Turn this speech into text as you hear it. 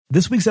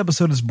This week's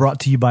episode is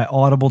brought to you by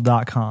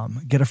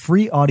Audible.com. Get a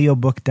free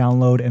audiobook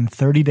download and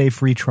 30-day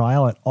free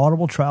trial at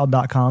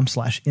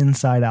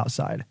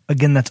audibletrial.com/insideoutside.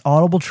 Again, that's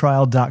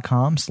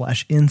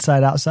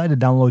audibletrial.com/insideoutside to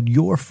download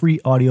your free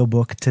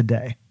audiobook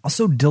today.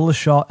 Also,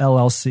 Dillashaw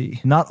LLC.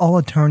 Not all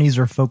attorneys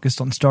are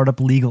focused on startup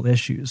legal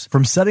issues.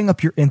 From setting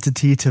up your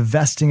entity to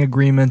vesting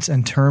agreements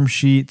and term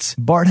sheets,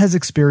 Bart has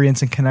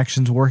experience and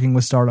connections working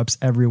with startups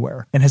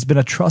everywhere and has been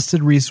a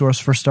trusted resource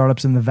for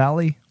startups in the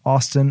Valley,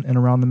 Austin, and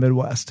around the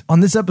Midwest. On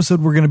this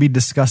episode, we're going to be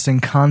discussing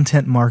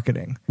content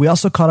marketing. We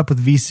also caught up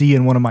with VC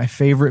and one of my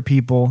favorite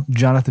people,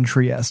 Jonathan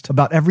Trieste,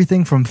 about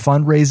everything from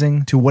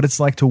fundraising to what it's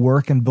like to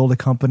work and build a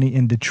company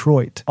in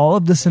Detroit. All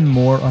of this and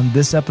more on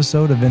this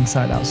episode of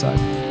Inside Outside.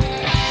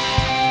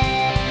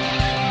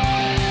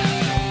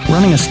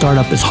 Running a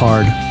startup is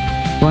hard.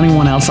 Running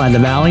one outside the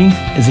Valley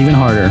is even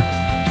harder.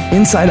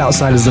 Inside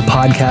Outside is the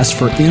podcast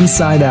for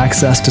inside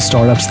access to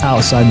startups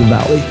outside the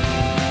Valley.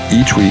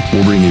 Each week,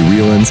 we'll bring you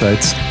real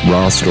insights,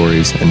 raw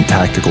stories, and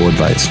tactical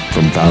advice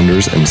from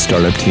founders and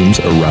startup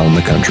teams around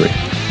the country.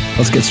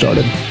 Let's get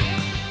started.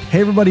 Hey,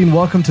 everybody, and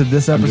welcome to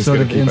this episode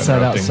of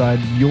Inside Outside,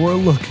 your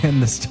look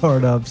into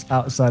startups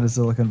outside of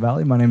Silicon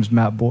Valley. My name is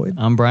Matt Boyd.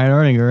 I'm Brian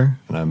Ardinger.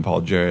 And I'm Paul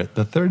Jarrett,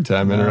 the third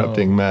time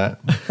interrupting Matt.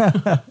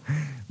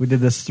 We did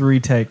this 3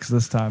 takes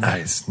this time.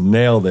 Nice.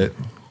 Nailed it.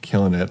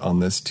 Killing it on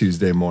this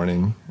Tuesday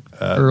morning.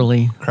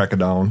 Early. Crack of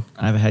dawn.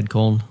 I have a head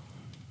cold.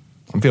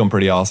 I'm feeling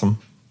pretty awesome.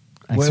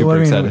 I'm super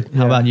excited.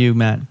 How about you,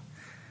 Matt?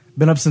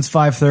 Been up since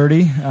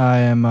 5:30.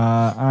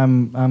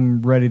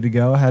 I'm ready to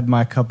go. I had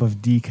my cup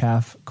of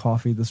decaf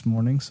coffee this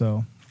morning.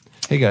 So,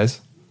 hey guys,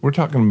 we're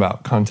talking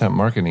about content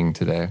marketing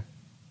today.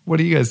 What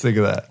do you guys think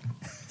of that?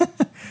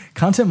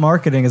 Content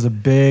marketing is a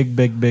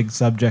big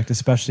subject,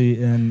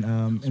 especially in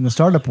the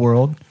startup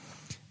world.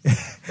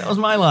 That was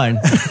my line.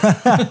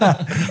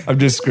 I'm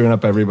just screwing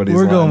up everybody's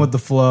We're line. going with the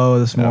flow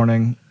this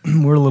morning.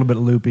 We're a little bit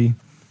loopy.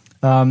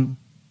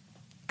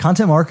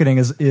 Content marketing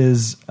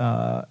is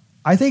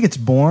I think it's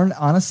born,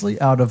 honestly,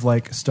 out of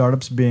like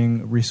startups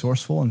being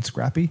resourceful and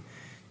scrappy.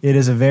 It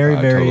is a very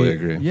totally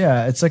agree.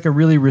 Yeah, it's like a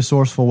really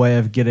resourceful way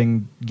of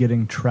getting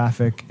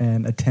traffic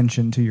and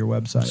attention to your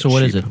website. So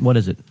what is it? What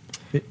is it?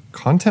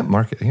 Content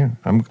marketing. Here,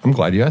 I'm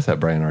glad you asked that,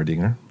 Brian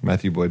Ardinger.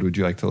 Matthew Boyd, would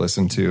you like to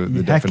listen to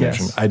the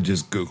definition? Yes. I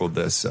just Googled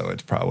this, so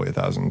it's probably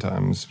 1,000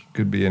 times.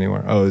 Could be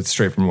anywhere. Oh, it's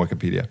straight from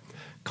Wikipedia.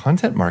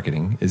 Content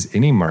marketing is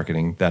any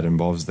marketing that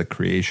involves the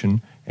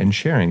creation and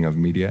sharing of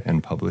media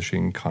and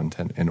publishing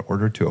content in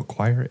order to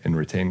acquire and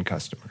retain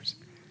customers.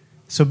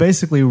 So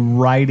basically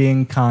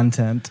writing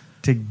content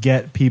to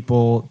get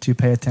people to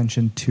pay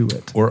attention to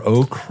it. Or,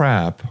 oh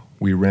crap,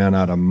 we ran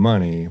out of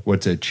money.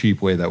 What's a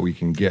cheap way that we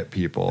can get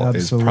people Absolutely.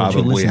 is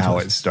probably Listen how to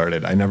us. it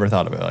started. I never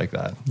thought of it like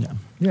that. Yeah,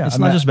 It's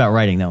not just about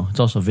writing, though. It's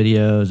also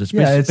videos. It's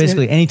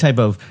basically any type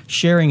of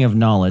sharing of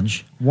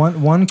knowledge.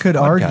 One could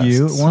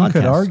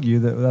Podcasts. argue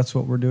that that's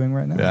what we're doing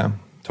right now. Yeah,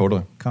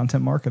 totally.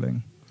 Content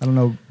marketing. I don't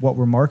know what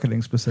we're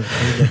marketing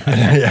specifically. But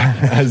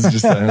Yeah, I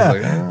was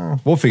like,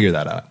 we'll figure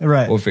that out.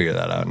 Right. We'll figure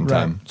that out in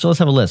time. So let's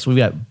have a list. We've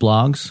got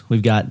blogs.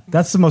 We've got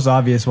that's the most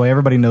obvious way.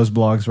 Everybody knows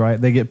blogs,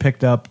 right? They get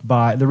picked up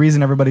by the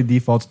reason everybody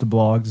defaults to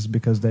blogs is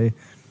because they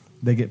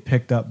get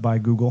picked up by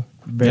Google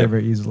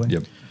very easily.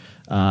 Yep.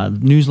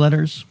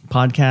 newsletters,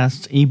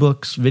 podcasts,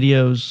 ebooks,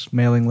 videos,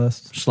 Mailing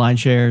lists. slide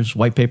shares,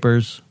 white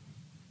papers.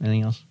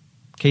 Anything else?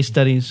 Case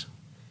studies.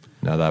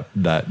 Now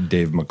that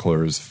Dave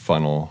McClure's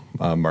funnel,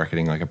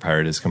 marketing like a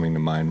pirate, is coming to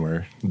mind,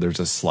 where there's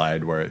a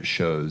slide where it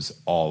shows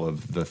all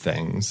of the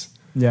things.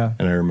 Yeah.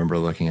 And I remember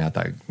looking at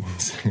that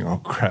and saying, oh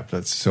crap,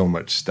 that's so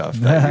much stuff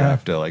that you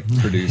have to like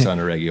produce on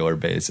a regular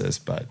basis.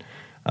 But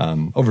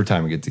over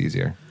time it gets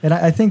easier. And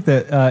I think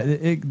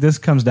that this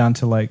comes down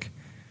to like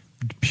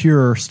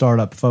pure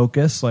startup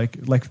focus. Like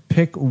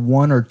pick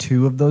 1 or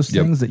 2 of those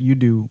things that you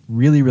do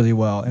really, really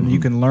well and you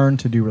can learn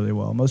to do really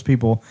well. Most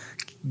people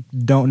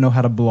don't know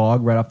how to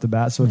blog right off the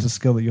bat, so it's a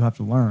skill that you have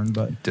to learn.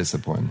 But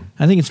Discipline.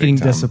 I think it's getting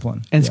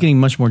discipline, and it's getting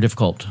much more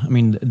difficult. I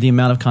mean, the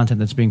amount of content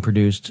that's being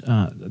produced.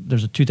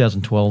 There's a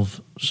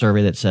 2012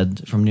 survey that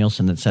said from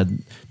Nielsen that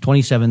said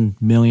 27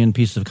 million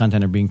pieces of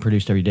content are being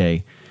produced every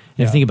day. And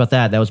if you think about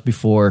that, that was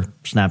before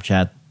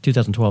Snapchat.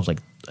 2012 is like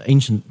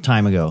ancient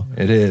time ago.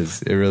 It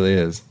is. It really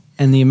is.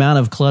 And the amount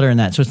of clutter in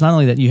that. So it's not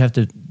only that you have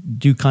to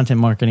do content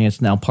marketing; it's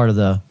now part of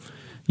the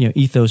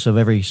ethos of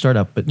every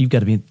startup, but you've got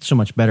to be so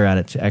much better at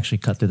it to actually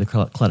cut through the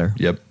clutter.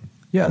 Yep.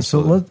 Yeah,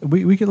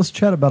 Absolutely. so let's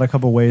chat about a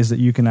couple ways that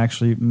you can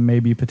actually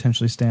maybe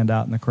potentially stand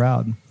out in the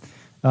crowd.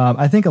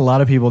 I think a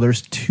lot of people,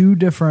 there's 2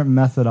 different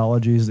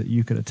methodologies that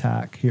you could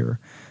attack here,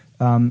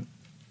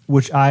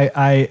 which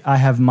I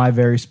have my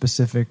very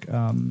specific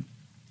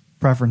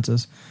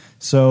preferences.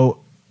 So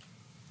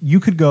you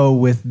could go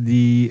with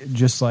the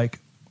just like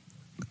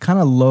kind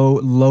of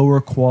lower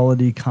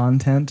quality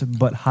content,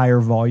 but higher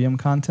volume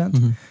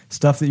content.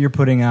 Stuff that you're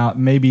putting out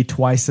maybe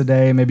twice a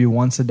day, maybe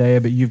once a day,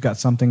 but you've got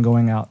something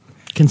going out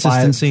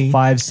Consistency.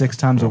 5-6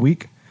 times a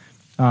week.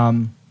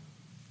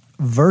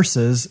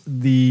 Versus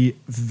the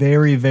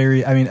very,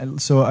 very,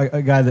 so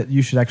a guy that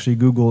you should actually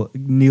Google,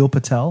 Neil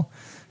Patel.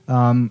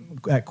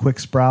 at Quick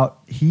Sprout.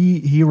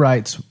 He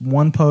writes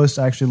one post.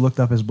 I actually looked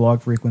up his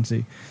blog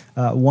frequency.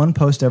 One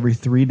post every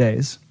 3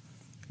 days,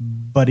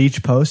 but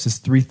each post is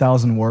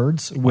 3,000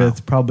 words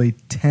with probably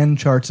 10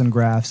 charts and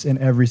graphs in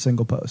every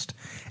single post.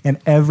 And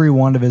every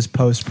one of his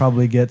posts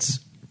probably gets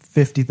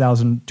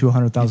 50,000 to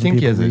 100,000 people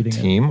reading it. You think he has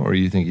a team, or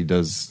you think he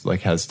does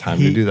has time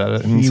to do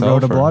that himself? He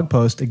wrote a blog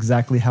post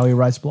exactly how he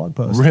writes blog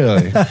posts.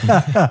 Really?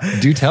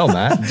 Do tell,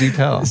 Matt. Do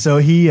tell. So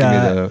he give me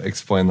the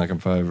explain like I'm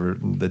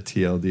the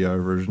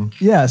TLDR version.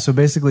 Yeah. So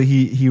basically,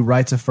 he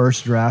writes a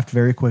first draft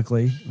very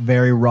quickly,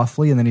 very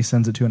roughly, and then he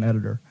sends it to an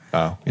editor.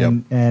 Oh, yep.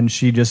 And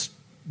she just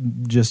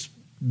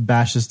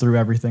bashes through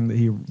everything that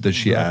he. Does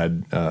she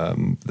add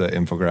the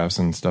infographics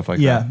and stuff like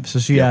that? Yeah. So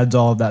she adds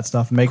all of that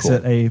stuff, makes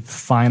it a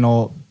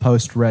final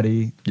post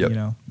ready.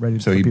 Yep. Ready.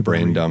 So for he people to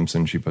brain read. dumps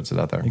and she puts it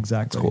out there.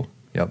 Exactly. That's cool.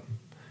 Yep.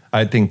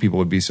 I think people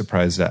would be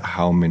surprised at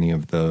how many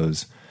of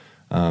those.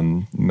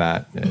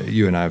 Matt,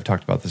 you and I have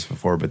talked about this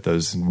before, but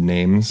those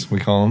names, we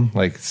call them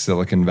like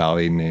Silicon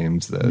Valley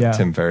names, the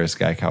Tim Ferriss,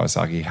 Guy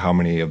Kawasaki, how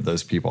many of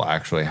those people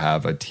actually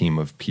have a team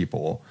of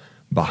people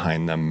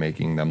behind them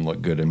making them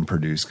look good and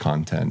produce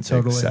content,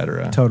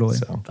 etc. Totally.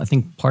 So I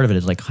think part of it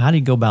is like, how do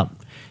you go about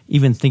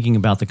even thinking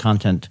about the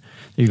content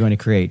that you're going to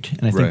create?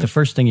 And I think the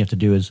first thing you have to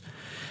do is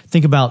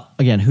think about,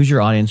 again, who's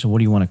your audience and what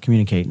do you want to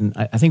communicate? And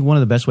I think one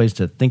of the best ways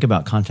to think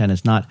about content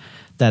is not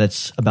that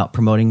it's about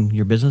promoting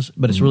your business,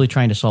 but it's really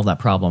trying to solve that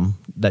problem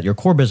that your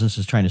core business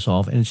is trying to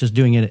solve. And it's just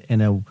doing it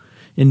in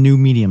new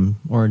medium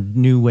or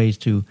new ways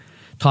to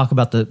talk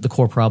about the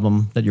core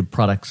problem that your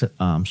product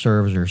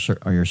serves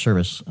or your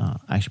service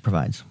actually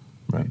provides.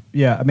 Right.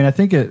 Yeah. I mean, I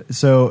think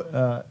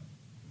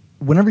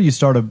whenever you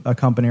start a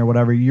company or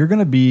whatever, you're going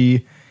to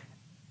be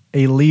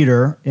a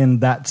leader in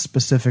that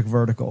specific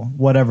vertical,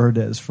 whatever it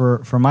is.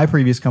 For my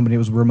previous company, it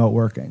was remote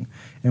working.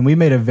 And we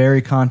made a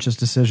very conscious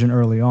decision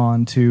early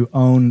on to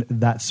own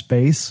that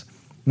space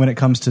when it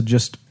comes to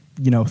just,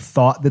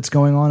 thought that's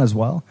going on as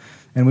well.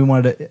 And we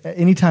wanted to,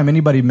 anytime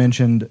anybody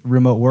mentioned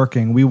remote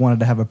working, we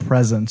wanted to have a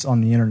presence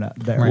on the internet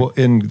there. Right. Well,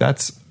 and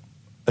that's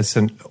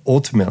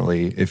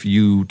ultimately, if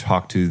you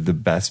talk to the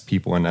best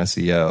people in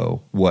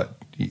SEO,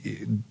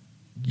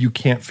 you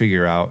can't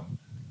figure out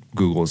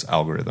Google's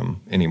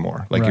algorithm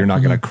anymore. Like you're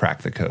not going to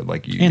crack the code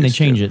like you used to. And they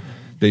change it.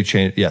 They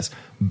change, yes.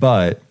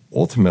 But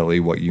ultimately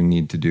what you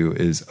need to do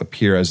is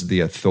appear as the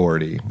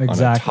authority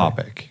on a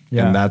topic.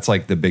 Yeah. And that's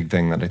like the big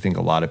thing that I think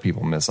a lot of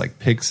people miss. Like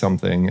pick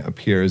something,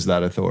 appear as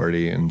that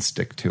authority, and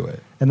stick to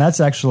it. And that's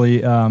actually,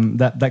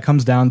 that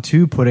comes down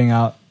to putting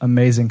out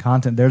amazing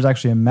content. There's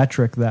actually a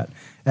metric that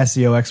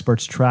SEO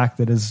experts track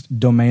that is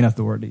domain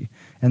authority.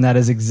 And that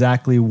is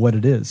exactly what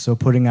it is. So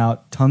putting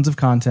out tons of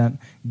content,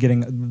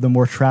 getting the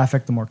more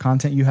traffic, the more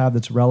content you have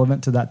that's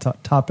relevant to that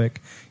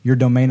topic, your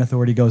domain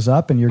authority goes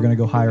up and you're going to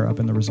go higher up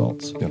in the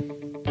results. Yep.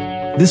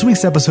 This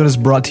week's episode is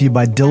brought to you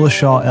by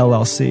Dillashaw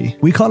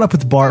LLC. We caught up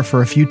with Bart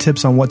for a few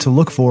tips on what to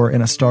look for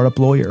in a startup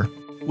lawyer.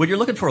 When you're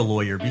looking for a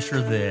lawyer, be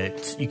sure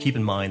that you keep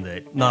in mind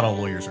that not all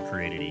lawyers are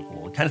created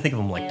equal. Kind of think of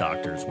them like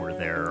doctors, where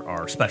there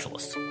are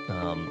specialists.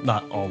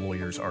 Not all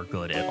lawyers are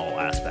good at all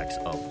aspects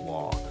of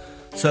law.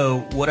 So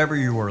whatever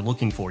you are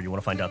looking for, you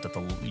want to find out that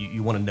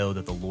you want to know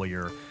that the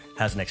lawyer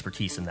has an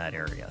expertise in that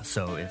area.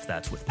 So if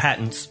that's with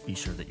patents, be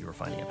sure that you are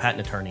finding a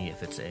patent attorney.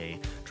 If it's a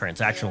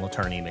transactional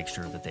attorney, make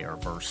sure that they are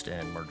versed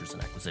in mergers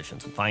and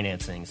acquisitions and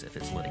financings. If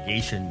it's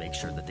litigation, make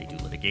sure that they do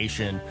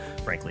litigation,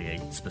 frankly,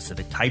 a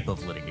specific type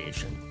of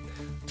litigation.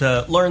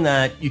 To learn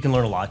that, you can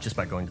learn a lot just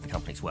by going to the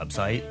company's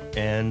website.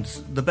 And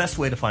the best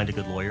way to find a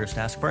good lawyer is to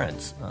ask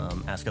friends.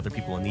 Ask other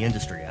people in the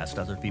industry. Ask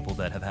other people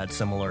that have had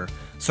similar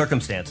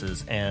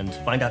circumstances and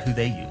find out who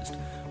they used.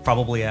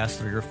 Probably ask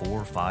 3 or 4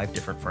 or 5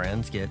 different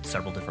friends, get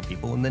several different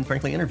people, and then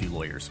frankly interview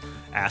lawyers.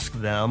 Ask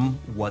them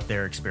what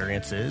their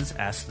experience is.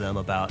 Ask them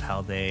about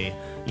how they,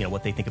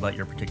 what they think about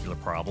your particular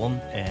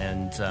problem,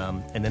 and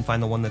then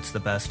find the one that's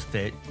the best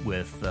fit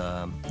with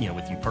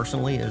you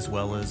personally as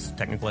well as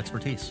technical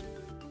expertise.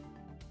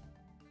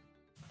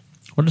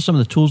 What are some of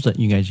the tools that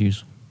you guys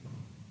use?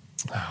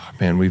 Oh,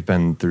 man, we've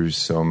been through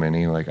so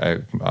many. Like I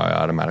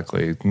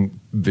automatically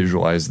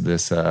visualize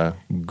this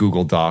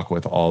Google Doc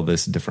with all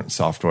this different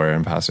software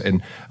and password.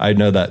 And I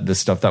know that the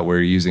stuff that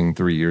we're using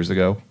 3 years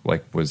ago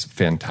was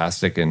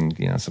fantastic, and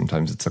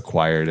sometimes it's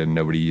acquired and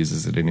nobody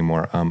uses it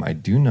anymore. I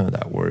do know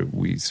that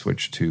we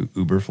switched to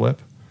Uberflip,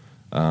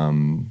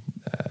 and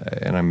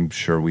I'm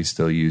sure we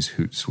still use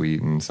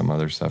Hootsuite and some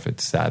other stuff.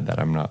 It's sad that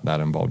I'm not that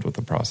involved with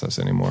the process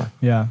anymore.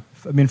 Yeah.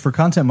 I mean, for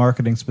content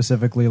marketing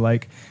specifically,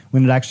 like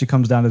when it actually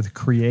comes down to the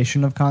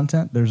creation of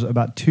content, there's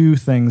about 2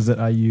 things that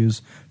I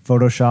use: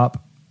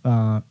 Photoshop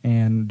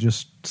and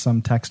just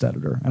some text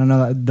editor. And I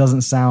know that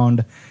doesn't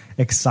sound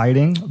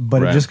exciting,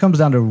 but it just comes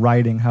down to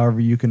writing. However,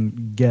 you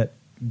can get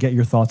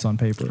your thoughts on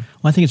paper. Well,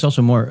 I think it's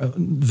also more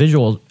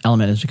visual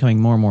element is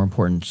becoming more and more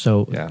important.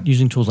 So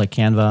using tools like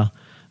Canva,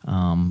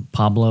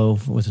 Pablo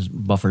with his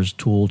buffers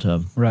tool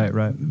to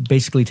Right.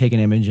 basically take an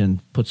image and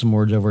put some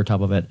words over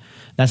top of it.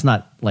 That's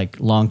not like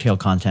long tail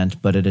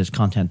content, but it is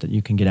content that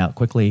you can get out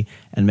quickly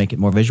and make it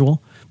more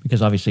visual,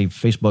 because obviously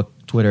Facebook,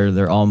 Twitter,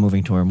 they're all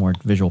moving to a more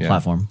visual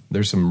platform.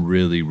 There's some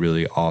really,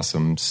 really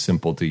awesome,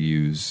 simple to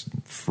use,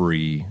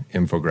 free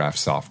infograph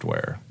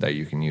software that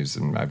you can use,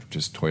 and I've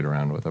just toyed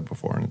around with it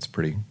before, and it's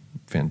pretty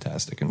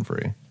fantastic and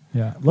free.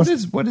 Yeah. What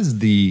is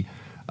the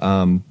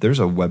there's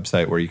a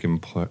website where you can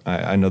put,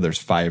 I know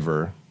there's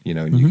Fiverr,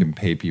 and you can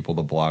pay people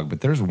to blog,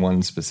 but there's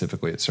one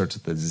specifically, it starts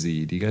with a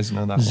Z. Do you guys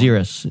know that one?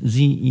 Zerys,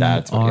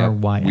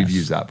 Zerys. We've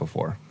used that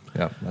before.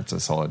 Yeah, that's a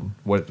solid.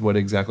 What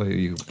exactly are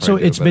you? So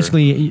it's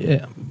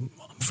basically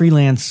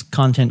freelance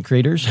content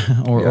creators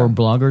or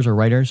bloggers or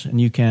writers,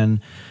 and you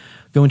can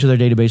go into their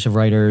database of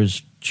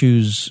writers,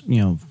 choose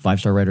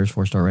 5-star writers,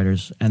 4-star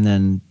writers, and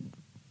then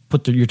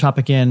put your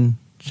topic in,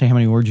 say how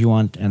many words you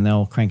want, and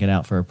they'll crank it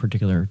out for a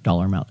particular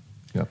dollar amount.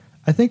 Yep.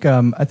 I think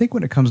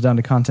when it comes down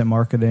to content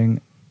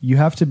marketing, you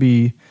have to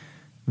be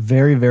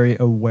very, very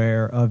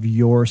aware of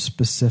your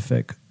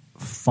specific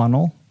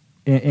funnel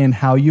and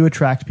how you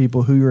attract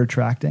people, who you're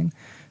attracting.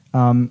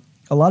 A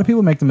lot of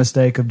people make the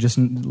mistake of just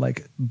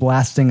like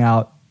blasting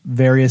out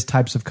various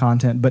types of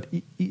content. But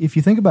if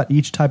you think about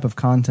each type of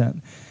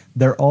content,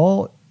 they're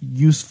all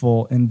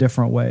useful in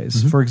different ways.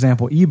 Mm-hmm. For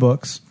example,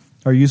 ebooks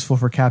are useful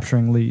for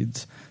capturing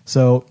leads.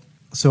 So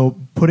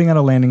putting out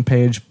a landing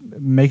page,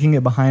 making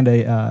it behind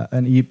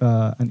an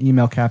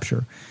email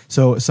capture.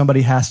 So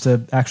somebody has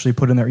to actually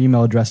put in their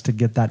email address to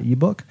get that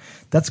ebook.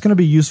 That's going to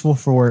be useful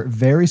for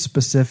very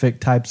specific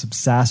types of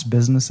SaaS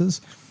businesses.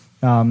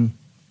 And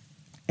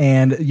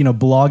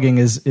blogging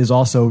is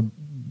also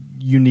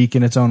unique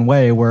in its own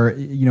way, where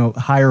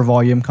higher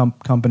volume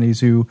companies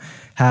who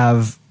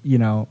have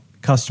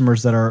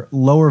customers that are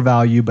lower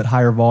value but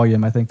higher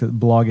volume, I think that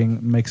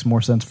blogging makes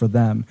more sense for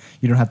them.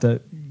 You don't have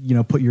to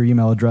put your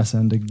email address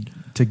in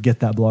to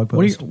get that blog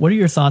post. What are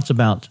your thoughts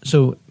about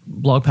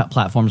blog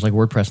platforms like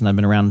WordPress, and I've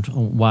been around a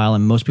while,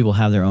 and most people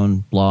have their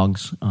own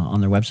blogs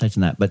on their websites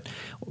and that, but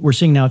we're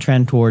seeing now a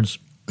trend towards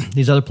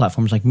these other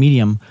platforms like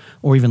Medium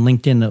or even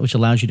LinkedIn, which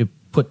allows you to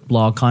put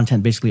blog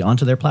content basically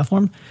onto their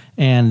platform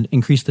and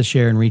increase the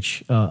share and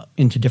reach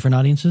into different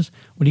audiences.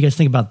 What do you guys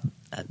think about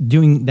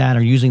doing that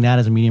or using that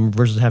as a medium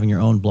versus having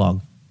your own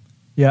blog?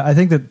 Yeah, I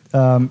think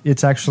that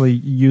it's actually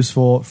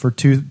useful for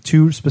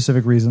two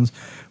specific reasons.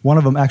 One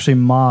of them, actually,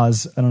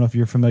 Moz. I don't know if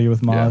you're familiar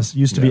with Moz.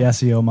 Used to be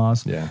SEO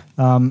Moz. Yeah.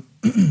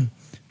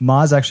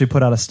 Moz actually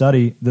put out a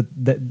study that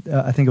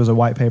I think it was a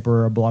white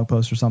paper or a blog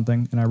post or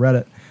something, and I read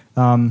it.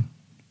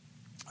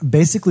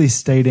 Basically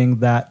stating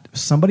that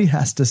somebody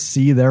has to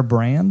see their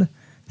brand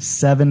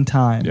 7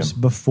 times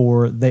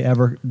before they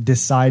ever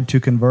decide to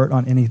convert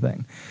on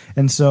anything.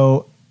 And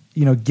so,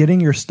 getting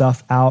your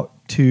stuff out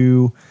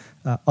to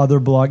other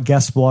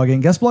guest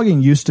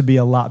blogging used to be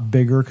a lot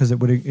bigger because it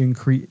would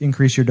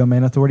increase your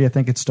domain authority. I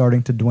think it's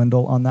starting to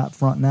dwindle on that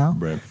front now.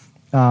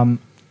 Right.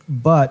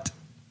 But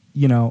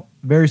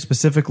very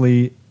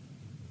specifically,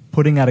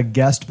 putting out a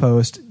guest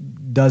post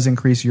does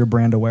increase your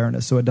brand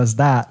awareness. So it does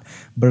that,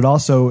 but it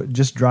also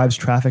just drives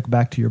traffic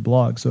back to your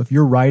blog. So if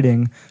you're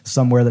writing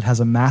somewhere that has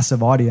a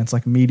massive audience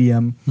like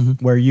Medium,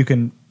 where you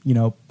can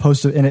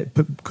post it, and it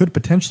could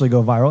potentially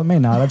go viral. It may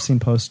not. I've seen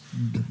posts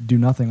do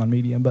nothing on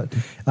Medium, but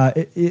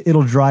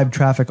it'll drive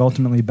traffic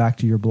ultimately back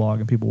to your blog,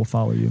 and people will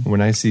follow you. When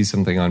I see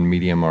something on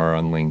Medium or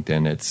on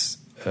LinkedIn, it's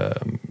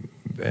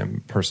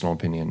personal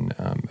opinion,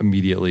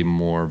 immediately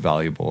more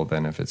valuable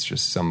than if it's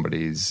just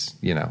somebody's,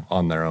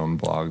 on their own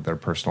blog, their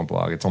personal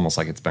blog. It's almost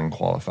like it's been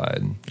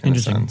qualified in a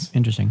sense.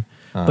 Interesting.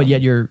 But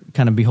yet you're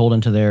kind of beholden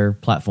to their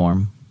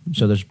platform,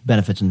 so there's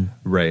benefits in.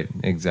 Right,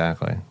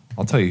 exactly.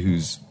 I'll tell you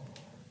who's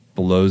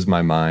blows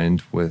my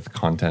mind with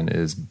content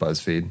is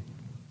BuzzFeed.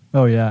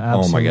 Oh yeah,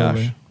 absolutely. Oh my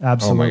gosh.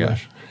 Absolutely. Oh my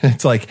gosh.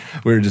 It's like,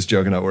 we were just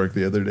joking at work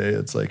the other day.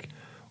 It's like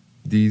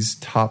these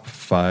top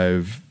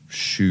 5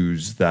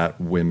 shoes that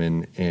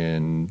women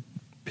in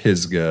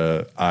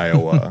Pisgah,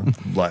 Iowa,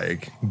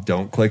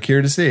 don't click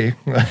here to see.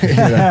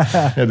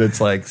 And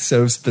it's like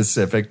so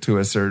specific to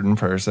a certain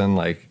person,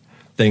 like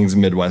things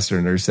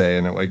Midwesterners say.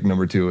 And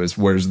number 2 is,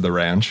 where's the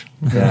ranch?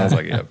 And I was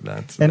like, yep,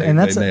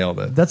 they nailed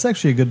it. That's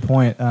actually a good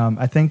point.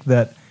 I think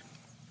that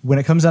when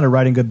it comes down to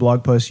writing good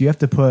blog posts, you have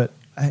to put,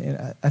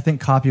 I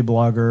think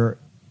Copyblogger,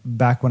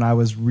 back when I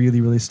was really,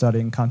 really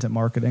studying content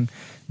marketing,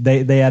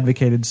 they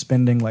advocated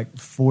spending like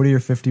 40 or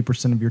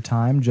 50% of your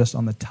time just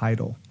on the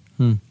title.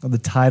 Of the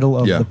title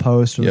of the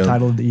post or the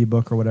title of the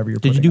ebook or whatever you're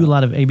putting. Did you do out. a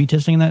lot of A/B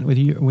testing that with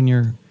you when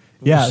you're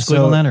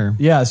so that, or?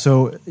 Yeah,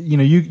 so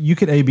you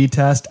could A/B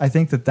test. I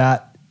think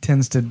that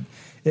tends to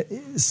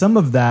some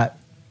of that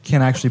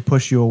can actually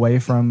push you away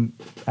from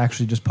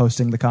actually just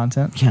posting the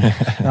content.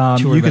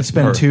 You could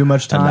spend too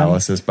much time.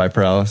 Analysis by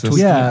paralysis.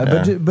 Yeah.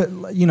 But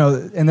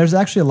and there's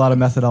actually a lot of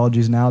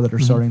methodologies now that are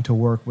starting to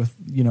work with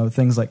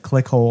things like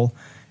ClickHole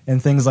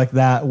and things like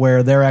that,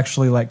 where they're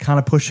actually like kind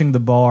of pushing the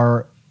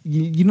bar.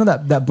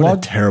 That blog. What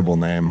a terrible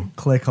name.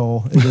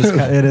 ClickHole.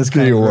 It is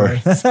kind of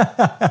gross.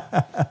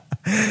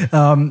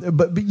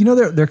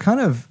 But they're kind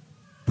of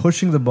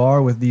pushing the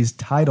bar with these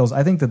titles.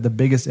 I think that the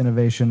biggest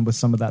innovation with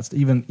some of that,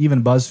 even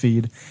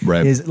BuzzFeed,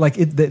 Right. is like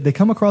they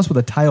come across with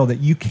a title that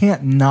you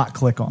can't not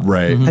click on.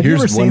 Right. Have you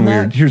ever seen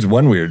that? Here's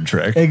one weird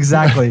trick.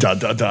 Exactly. ...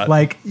 Like,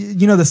 Like,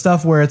 you know, the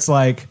stuff where it's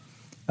like,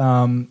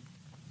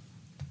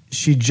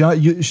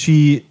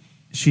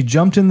 she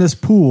jumped in this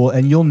pool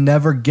and you'll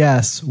never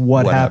guess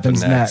what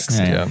happens happened next.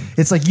 Yeah.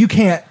 It's like you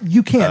can't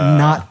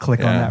not click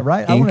on that,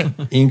 right?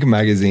 Inc.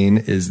 magazine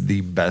is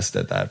the best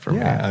at that for me.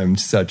 Yeah. I'm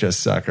such a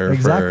sucker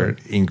Exactly.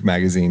 for Inc.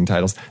 magazine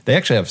titles. They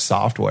actually have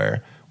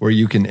software where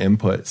you can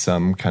input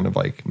some kind of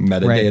like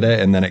metadata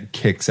and then it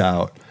kicks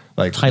out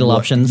like Title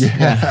options.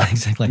 Yeah,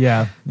 exactly.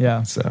 Yeah,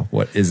 yeah. So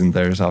what isn't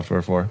there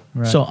software for?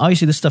 Right. So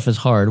obviously this stuff is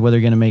hard, whether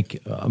you're going to make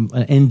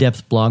an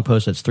in-depth blog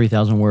post that's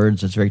 3,000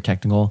 words, that's very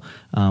technical,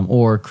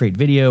 or create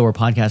video or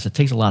podcast. It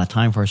takes a lot of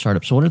time for a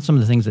startup. So what are some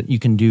of the things that you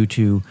can do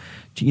to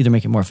either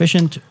make it more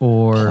efficient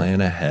or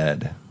Plan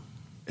ahead.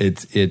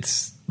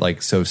 It's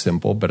like so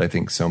simple, but I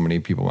think so many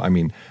people, I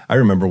mean, I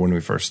remember when we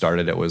first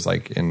started, it was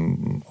like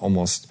in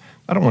almost,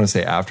 I don't want to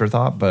say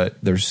afterthought, but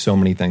there's so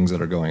many things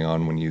that are going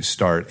on when you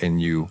start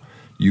and you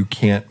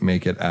can't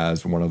make it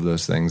as one of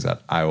those things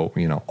that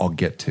I'll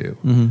get to.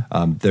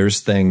 Mm-hmm. There's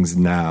things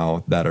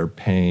now that are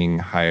paying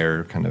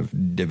higher kind of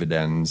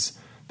dividends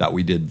that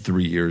we did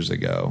 3 years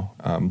ago.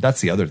 That's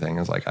the other thing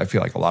is like, I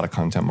feel like a lot of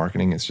content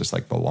marketing is just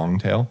like the long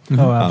tail.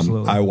 Oh,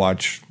 absolutely.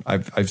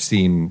 I've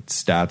seen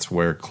stats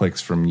where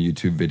clicks from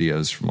YouTube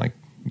videos from like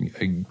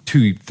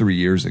 2-3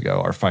 years ago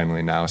are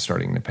finally now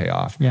starting to pay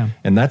off. Yeah.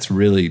 And that's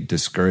really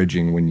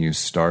discouraging when you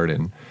start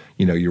and,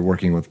 you're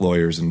working with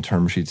lawyers and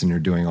term sheets and you're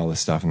doing all this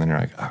stuff and then you're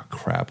like, oh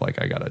crap,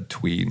 like I got to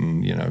tweet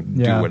and,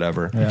 do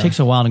whatever. Yeah. It takes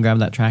a while to grab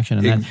that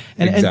traction. And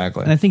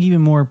Exactly. And I think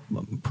even more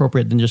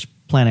appropriate than just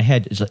plan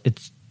ahead is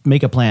it's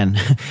make a plan.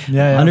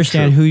 Yeah,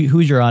 Understand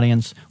who's your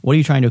audience. What are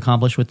you trying to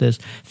accomplish with this?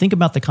 Think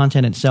about the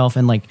content itself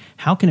and like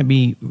how can it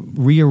be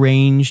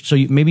rearranged? So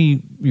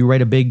maybe you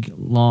write a big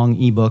long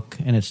ebook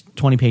and it's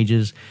 20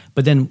 pages,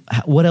 but then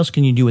what else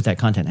can you do with that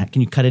content?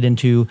 Can you cut it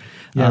into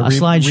a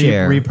slide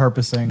share?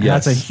 Repurposing.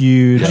 Yes. That's a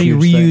huge. How do you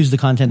huge reuse thing. the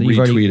content that you've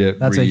already? Retweet it.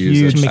 That's a reuse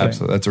huge it. thing.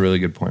 Absolutely. That's a really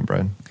good point,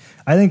 Brian.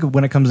 I think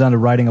when it comes down to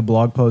writing a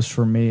blog post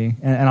for me,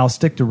 and I'll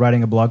stick to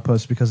writing a blog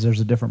post because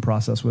there's a different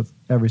process with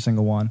every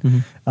single one.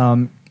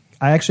 Mm-hmm.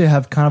 I actually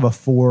have kind of a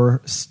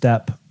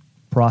 4-step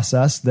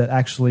process that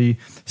actually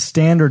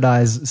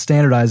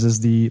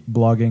standardizes the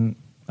blogging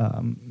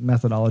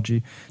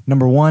methodology.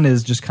 Number one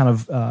is just kind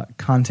of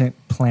content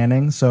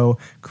planning. So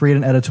create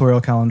an editorial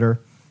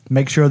calendar.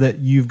 Make sure that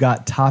you've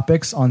got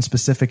topics on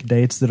specific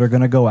dates that are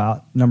going to go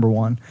out. Number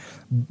one.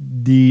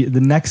 The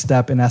next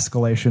step in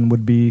escalation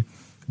would be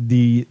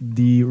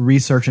the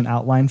research and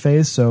outline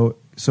phase. So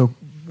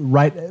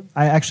I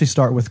actually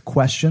start with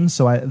questions.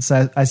 So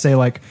I say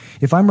like,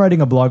 if I'm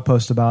writing a blog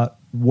post about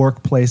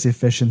workplace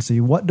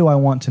efficiency, what do I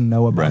want to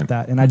know about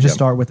that? And I just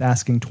start with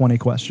asking 20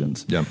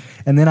 questions. Yep.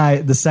 And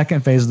then the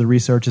second phase of the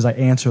research is I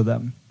answer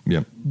them.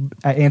 Yep.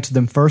 I answer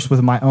them first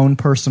with my own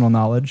personal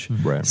knowledge.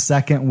 Right.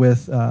 Second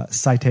with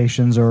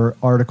citations or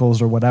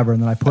articles or whatever,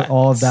 and then I put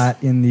all of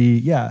that in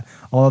the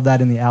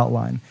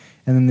outline.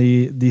 And then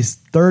the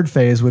third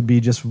phase would be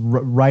just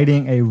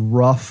writing a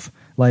rough,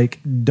 like,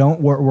 don't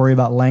worry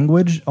about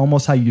language,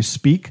 almost how you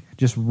speak.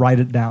 Just write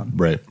it down.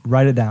 Right.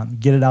 Write it down.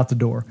 Get it out the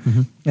door.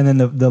 Mm-hmm. And then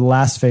the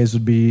last phase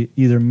would be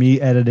either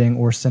me editing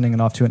or sending it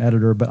off to an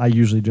editor, but I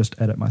usually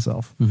just edit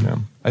myself. Mm-hmm. Yeah.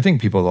 I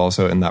think people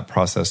also in that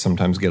process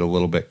sometimes get a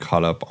little bit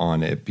caught up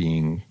on it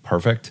being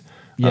perfect.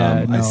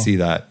 Yeah, I see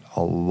that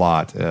a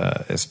lot,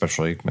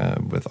 especially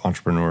with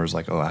entrepreneurs.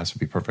 Like, oh, it has to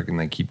be perfect, and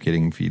they keep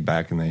getting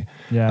feedback, and they,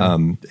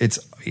 it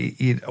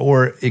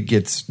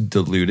gets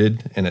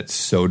diluted, and it's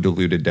so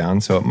diluted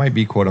down. So it might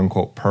be quote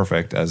unquote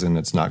perfect, as in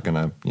it's not going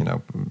to,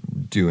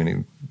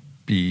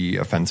 be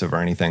offensive or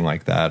anything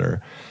like that,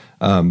 or,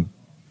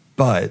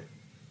 but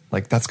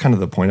like that's kind of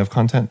the point of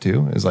content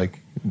too. Is like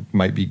it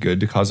might be good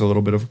to cause a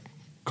little bit of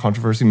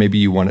controversy. Maybe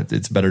you want it.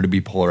 It's better to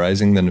be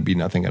polarizing than to be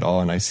nothing at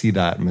all. And I see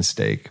that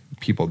mistake.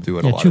 People do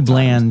it a lot. Too of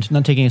bland, times.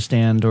 not taking a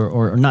stand,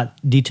 or not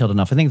detailed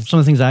enough. I think some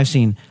of the things I've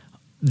seen,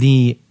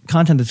 the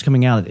content that's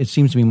coming out, it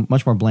seems to be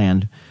much more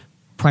bland,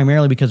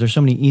 primarily because there's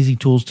so many easy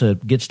tools to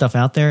get stuff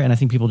out there. And I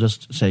think people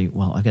just say,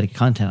 well, I've got to get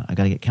content. I've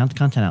got to get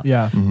content out.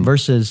 Yeah. Mm-hmm.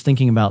 Versus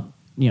thinking about,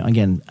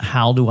 again,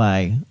 what do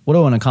I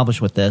want to accomplish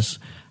with this?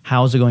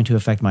 How is it going to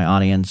affect my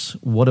audience?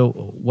 What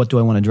do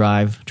I want to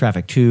drive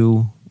traffic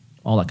to?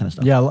 All that kind of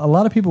stuff. Yeah, a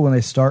lot of people when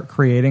they start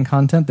creating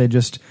content, they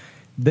just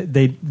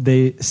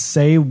they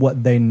say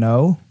what they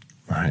know,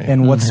 right.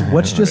 and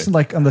what's just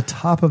like on the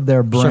top of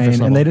their brain,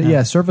 Surface and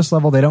level, surface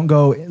level. They don't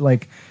go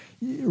like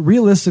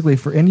realistically.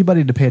 For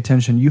anybody to pay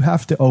attention, you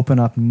have to open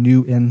up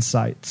new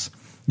insights.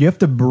 You have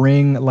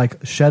to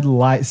shed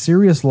light,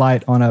 serious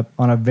light on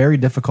a very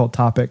difficult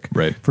topic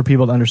for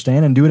people to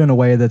understand, and do it in a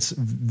way that's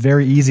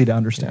very easy to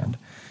understand.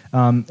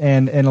 Yeah.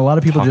 And a lot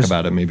of people talk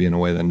about it maybe in a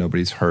way that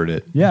nobody's heard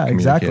it. Yeah,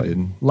 exactly.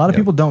 A lot of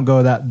people don't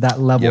go that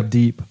level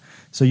deep.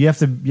 So you have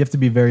to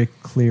be very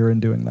clear in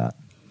doing that.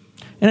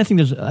 And I think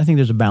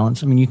there's a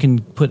balance. I mean, you can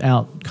put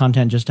out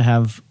content just to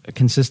have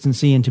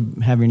consistency and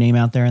to have your name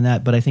out there and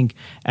that. But I think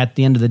at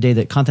the end of the day,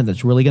 that content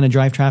that's really going to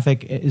drive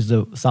traffic is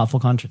the thoughtful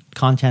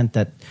content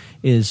that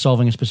is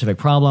solving a specific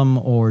problem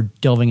or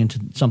delving into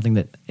something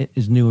that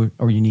is new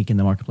or unique in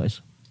the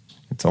marketplace.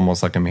 It's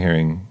almost like I'm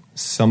hearing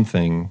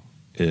something.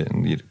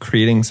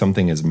 Creating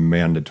something is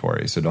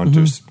mandatory, so don't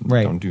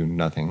don't do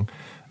nothing.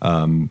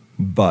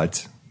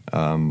 But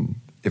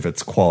if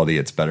it's quality,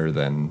 it's better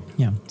than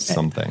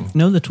something.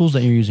 Know the tools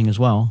that you're using as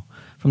well,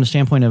 from the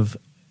standpoint of,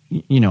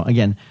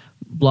 again,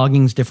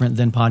 blogging is different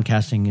than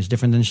podcasting, is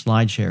different than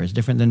SlideShare, is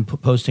different than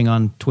posting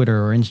on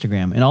Twitter or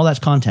Instagram, and all that's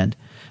content.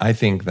 I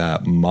think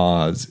that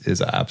Moz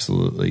is an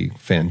absolutely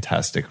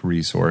fantastic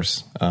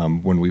resource.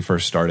 When we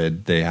first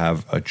started, they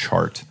have a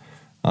chart.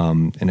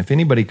 And if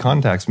anybody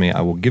contacts me,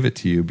 I will give it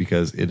to you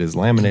because it is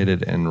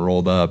laminated and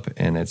rolled up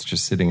and it's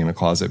just sitting in a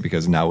closet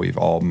because now we've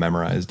all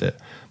memorized it.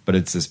 But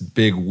it's this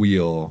big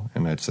wheel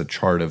and it's a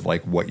chart of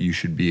like what you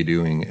should be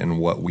doing in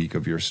what week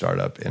of your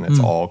startup. And it's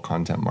all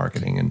content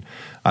marketing. And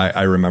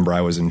I remember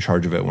I was in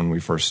charge of it when we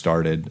first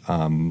started.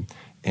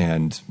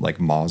 And like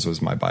Moz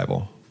was my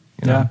Bible.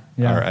 Or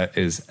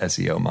is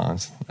SEO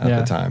Moz at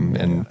the time.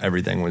 And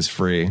everything was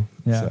free.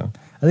 Yeah. So.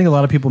 I think a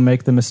lot of people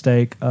make the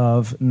mistake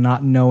of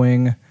not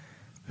knowing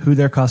who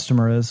their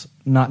customer is,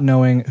 not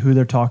knowing who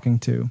they're talking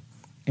to,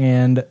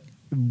 and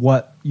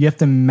what you have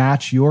to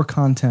match your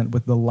content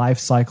with the life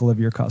cycle of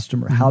your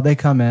customer, how they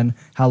come in,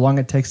 how long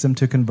it takes them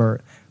to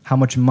convert, how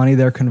much money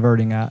they're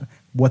converting at,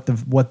 what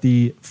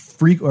the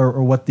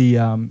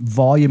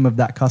volume of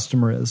that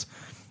customer is.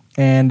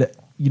 And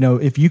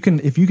if you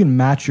can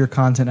match your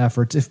content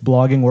efforts, if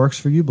blogging works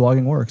for you,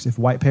 blogging works. If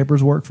white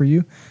papers work for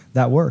you,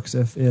 that works.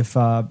 If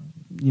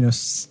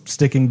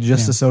sticking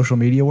just to social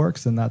media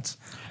works, then that's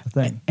the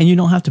thing. And you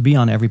don't have to be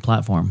on every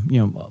platform.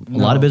 A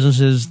lot of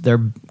businesses, their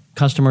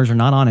customers are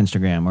not on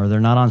Instagram or they're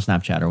not on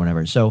Snapchat or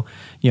whatever. So,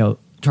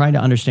 try to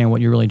understand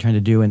what you're really trying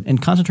to do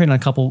and concentrate on a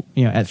couple,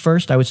 at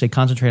first I would say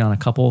concentrate on a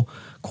couple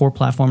core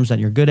platforms that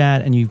you're good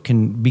at and you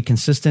can be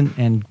consistent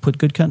and put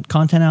good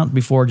content out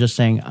before just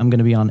saying, I'm going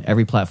to be on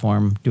every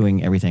platform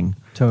doing everything.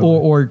 Totally.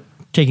 Or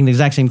taking the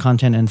exact same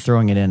content and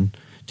throwing it in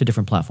to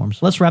different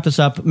platforms. Let's wrap this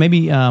up.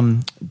 Maybe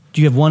do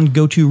you have one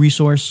go-to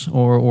resource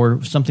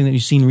or something that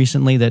you've seen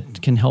recently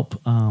that can help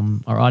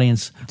our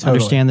audience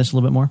understand this a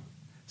little bit more?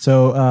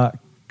 So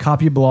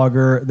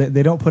Copyblogger,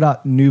 they don't put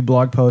out new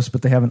blog posts,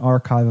 but they have an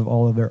archive of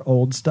all of their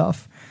old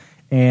stuff.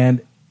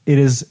 And it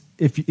is,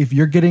 if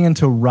you're getting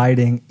into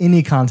writing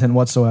any content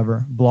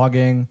whatsoever,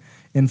 blogging,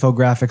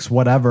 infographics,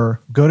 whatever,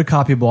 go to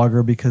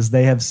Copyblogger because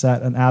they have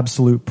set an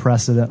absolute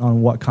precedent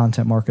on what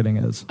content marketing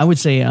is. I would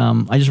say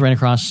I just ran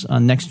across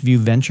NextView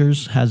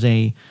Ventures has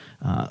a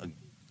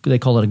they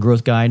call it a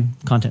growth guide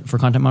for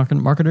content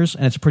marketers,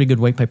 and it's a pretty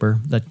good white paper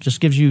that just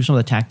gives you some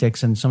of the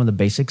tactics and some of the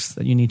basics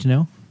that you need to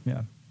know.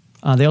 Yeah.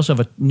 They also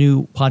have a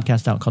new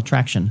podcast out called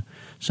Traction,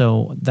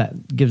 so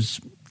that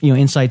gives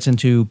insights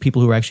into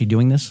people who are actually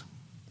doing this.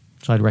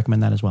 So I'd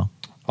recommend that as well.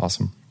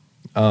 Awesome.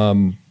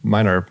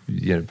 Mine are,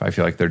 I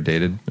feel like they're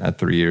dated at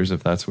 3 years,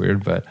 if that's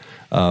weird, but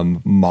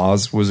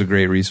Moz was a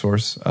great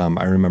resource.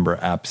 I remember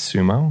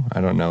AppSumo.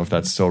 I don't know if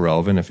that's still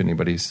relevant, if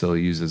anybody still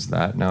uses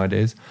that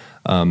nowadays.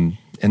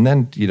 And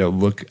then,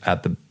 look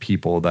at the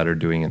people that are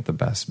doing it the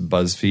best,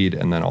 BuzzFeed,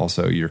 and then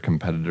also your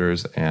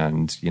competitors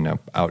and,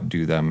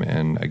 outdo them.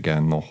 And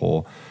again, the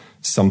whole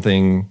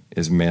something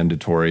is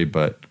mandatory,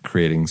 but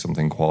creating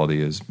something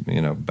quality is,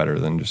 better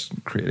than just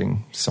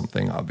creating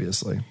something,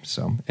 obviously.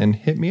 So, and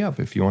hit me up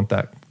if you want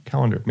that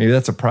calendar. Maybe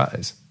that's a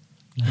prize.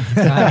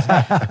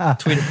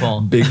 Tweet it, Paul.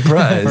 Big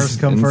prize.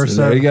 First come, first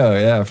serve. There you serve. go.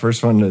 Yeah,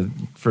 first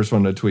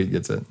one to tweet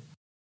gets it.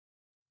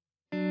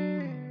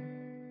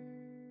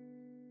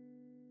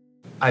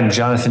 I'm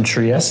Jonathan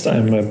Trieste.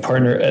 I'm a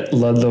partner at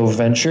Ludlow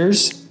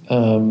Ventures.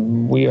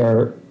 We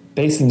are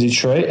based in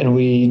Detroit, and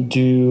we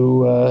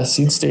do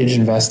seed stage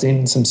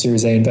investing, some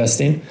Series A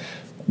investing,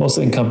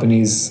 mostly in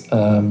companies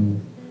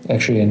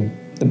actually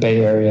in the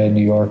Bay Area,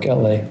 New York,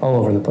 LA, all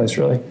over the place,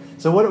 really.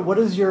 So what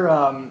is your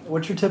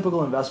what's your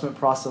typical investment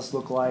process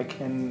look like,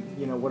 and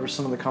what are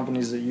some of the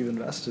companies that you've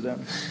invested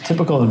in?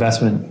 Typical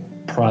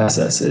investment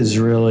process is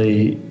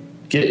really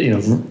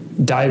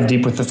dive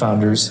deep with the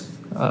founders.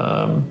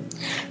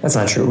 That's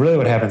not true. Really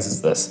what happens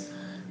is this.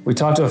 We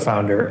talk to a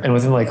founder, and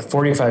within like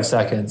 45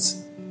 seconds,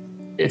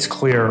 it's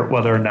clear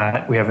whether or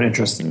not we have an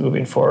interest in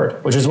moving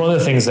forward, which is one of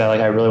the things that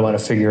I really want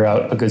to figure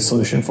out a good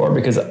solution for,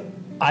 because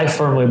I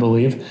firmly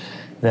believe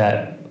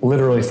that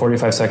literally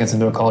 45 seconds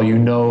into a call,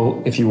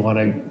 if you want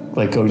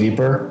to go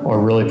deeper or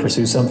really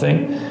pursue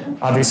something.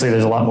 Obviously,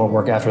 there's a lot more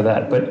work after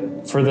that,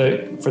 but for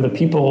the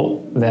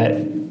people that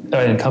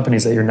and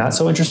companies that you're not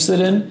so interested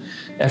in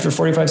after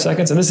 45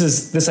 seconds, and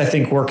this I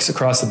think works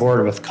across the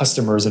board with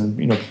customers and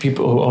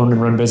people who own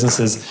and run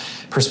businesses,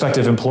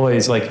 prospective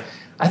employees.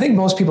 I think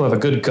most people have a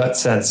good gut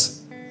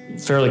sense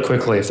fairly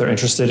quickly if they're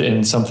interested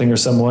in something or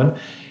someone,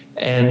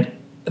 and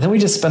then we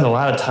just spend a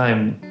lot of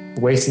time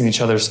wasting each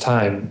other's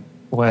time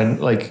when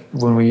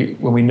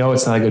we know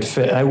it's not a good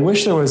fit. And I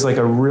wish there was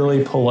a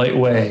really polite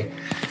way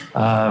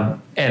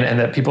and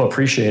that people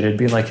appreciated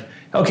being like,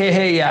 okay,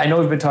 hey, yeah, I know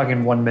we've been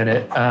talking 1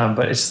 minute,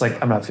 but it's just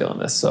like, I'm not feeling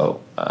this.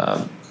 So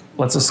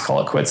let's just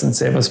call it quits and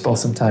save us both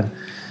some time.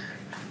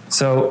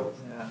 So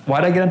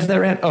why'd I get into that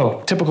rant?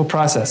 Oh, typical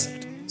process.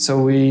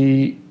 So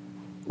we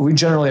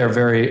generally are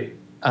very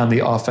on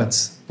the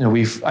offense.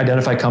 We've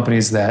identified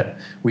companies that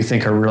we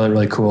think are really,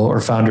 really cool,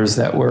 or founders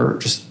that we're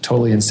just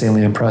totally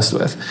insanely impressed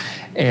with.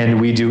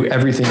 And we do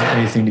everything and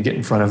anything to get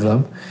in front of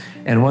them.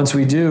 And once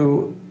we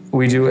do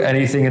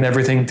anything and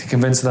everything to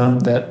convince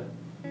them that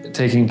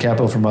taking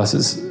capital from us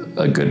is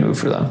a good move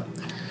for them.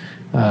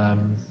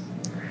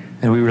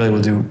 And we really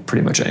will do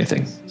pretty much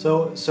anything.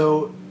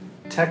 So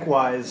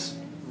tech-wise,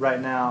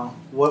 right now,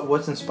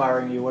 what's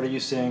inspiring you? What are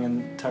you seeing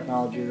in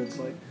technology that's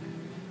like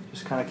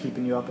just kind of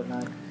keeping you up at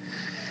night?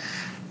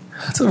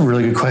 That's a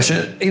really good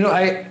question.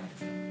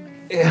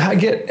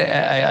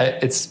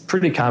 It's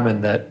pretty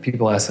common that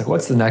people ask, like,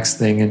 what's the next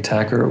thing in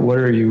tech, or what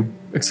are you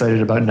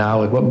excited about now?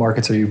 Like, what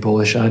markets are you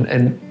bullish on?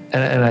 And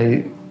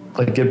I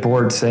like get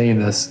bored saying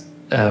this,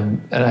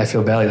 and I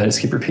feel badly that I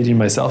just keep repeating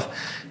myself.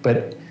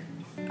 But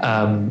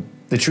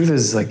the truth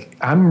is, like,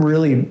 I'm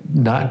really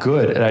not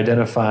good at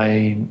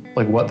identifying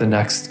like what the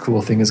next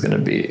cool thing is going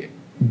to be.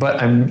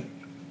 But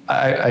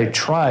I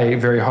try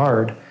very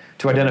hard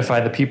to identify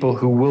the people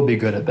who will be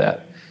good at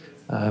that.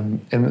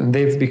 And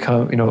they've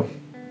become,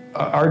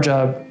 our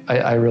job,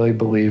 I really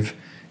believe,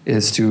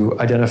 is to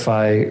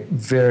identify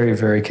very,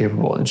 very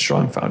capable and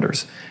strong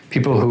founders,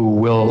 people who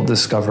will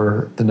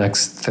discover the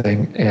next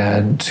thing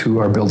and who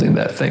are building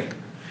that thing.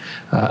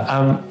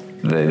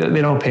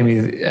 They don't pay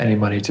me any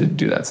money to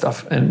do that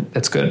stuff, and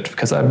it's good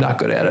because I'm not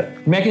good at it.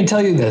 I mean, I can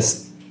tell you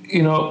this,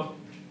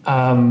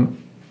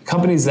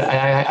 companies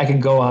that I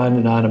could go on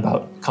and on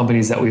about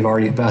companies that we've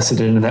already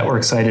invested in and that we're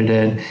excited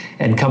in,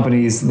 and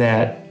companies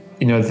that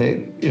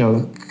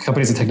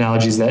companies and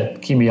technologies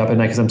that keep me up at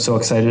night because I'm so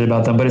excited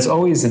about them. But it's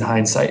always in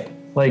hindsight.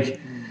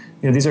 Like,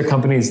 these are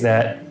companies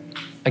that,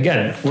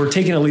 again, we're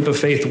taking a leap of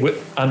faith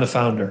on the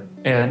founder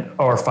and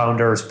our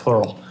founders,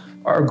 plural.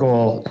 Our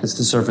goal is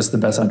to surface the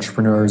best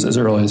entrepreneurs as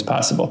early as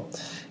possible.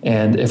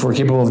 And if we're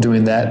capable of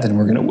doing that, then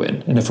we're going to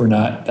win. And if we're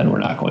not, then we're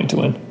not going to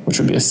win, which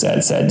would be a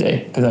sad, sad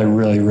day, because I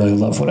really, really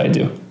love what I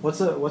do.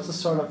 What's a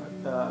startup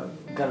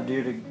got to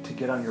do to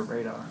get on your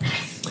radar?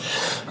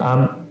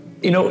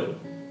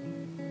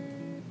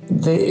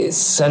 They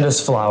send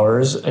us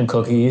flowers and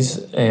cookies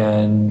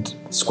and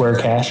Square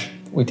Cash.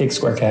 We take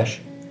Square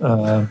Cash.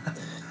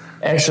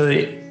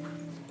 Actually,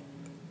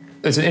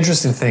 it's an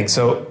interesting thing.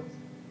 So,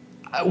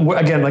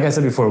 again, like I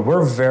said before,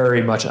 we're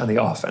very much on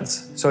the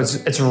offense. So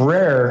it's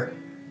rare.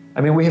 I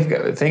mean,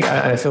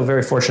 I feel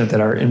very fortunate that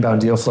our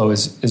inbound deal flow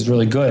is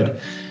really good.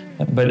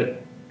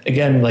 But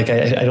again, like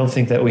I don't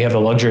think that we have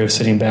the luxury of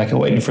sitting back and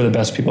waiting for the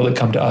best people to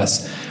come to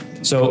us.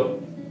 So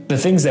the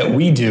things that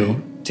we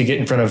do to get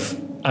in front of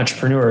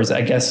entrepreneurs,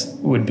 I guess,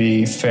 would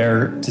be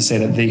fair to say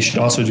that they should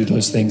also do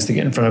those things to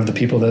get in front of the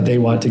people that they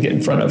want to get in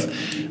front of.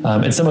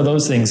 And some of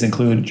those things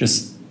include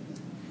just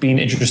being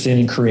interested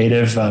and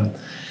creative.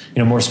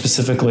 More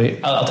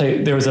specifically, I'll tell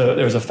you, there was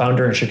a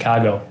founder in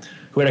Chicago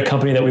who had a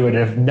company that we would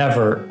have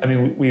never,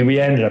 we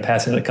ended up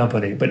passing the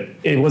company, but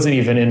it wasn't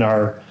even in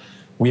our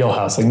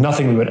wheelhouse, like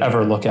nothing we would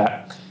ever look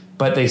at.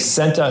 But they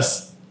sent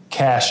us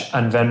cash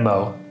on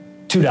Venmo,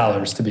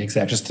 $2 to be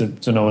exact, just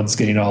so no one's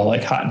getting all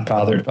like hot and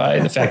bothered by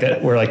the fact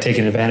that we're like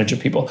taking advantage of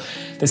people.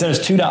 They sent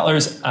us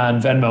 $2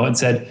 on Venmo and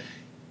said,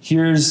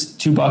 here's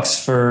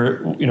 $2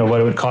 for,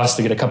 what it would cost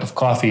to get a cup of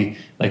coffee.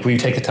 Like, will you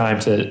take the time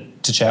to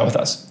chat with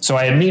us? So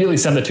I immediately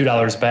send the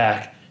 $2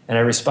 back, and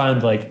I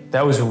respond like,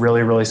 that was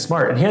really, really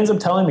smart. And he ends up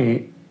telling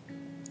me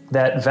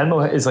that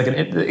Venmo is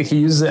he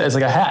uses it as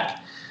like a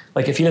hack.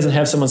 Like, if he doesn't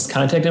have someone's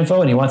contact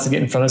info and he wants to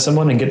get in front of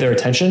someone and get their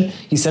attention,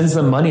 he sends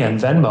them money on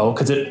Venmo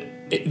because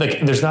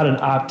there's not an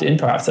opt-in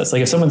process.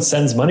 Like, if someone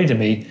sends money to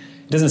me,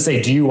 it doesn't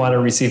say, do you want to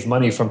receive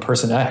money from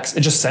person X?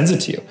 It just sends it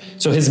to you.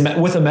 So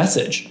with a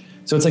message.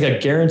 So it's like a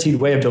guaranteed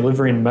way of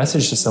delivering a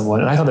message to someone.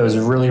 And I thought that was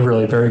really,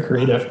 really very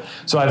creative.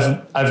 So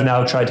I've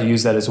now tried to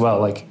use that as well.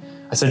 Like,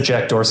 I sent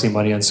Jack Dorsey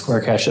money on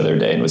Square Cash the other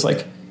day and was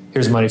like,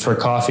 here's money for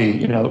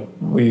coffee.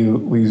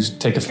 Will you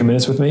take a few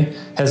minutes with me?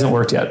 Hasn't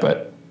worked yet,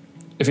 but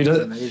if he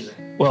does,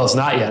 well, it's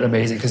not yet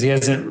amazing because he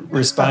hasn't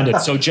responded.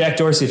 So Jack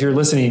Dorsey, if you're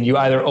listening, you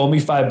either owe me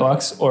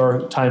 $5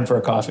 or time for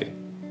a coffee.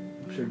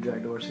 I'm sure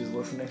Jack Dorsey's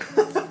listening.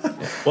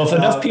 Well,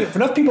 if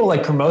enough people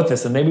like promote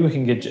this, then maybe we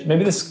can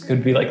maybe this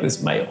could be like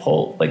my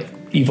whole like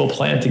evil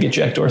plan to get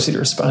Jack Dorsey to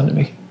respond to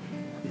me.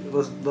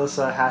 Let's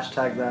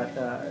hashtag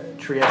that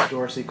Trieste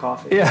Dorsey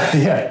coffee.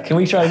 Yeah. Can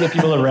we try to get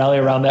people to rally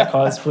around that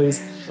cause,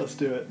 please? Let's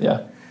do it.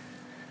 Yeah.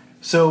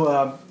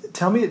 So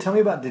tell me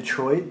about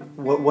Detroit.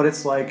 What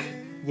it's like.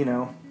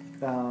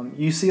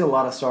 You see a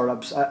lot of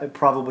startups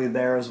probably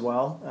there as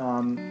well.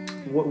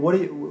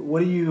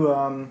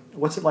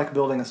 What's it like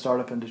building a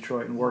startup in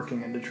Detroit and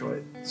working in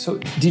Detroit? So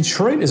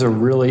Detroit is a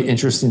really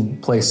interesting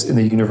place in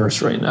the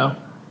universe right now.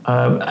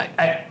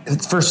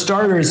 For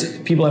starters,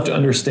 people have to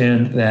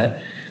understand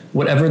that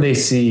whatever they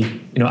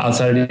see,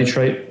 outside of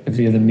Detroit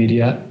via the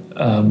media,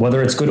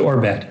 whether it's good or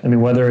bad. I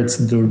mean, whether it's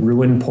the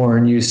ruin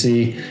porn you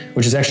see,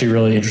 which is actually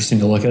really interesting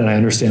to look at, and I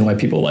understand why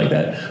people like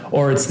that,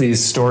 or it's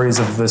these stories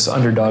of this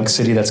underdog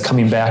city that's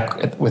coming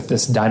back with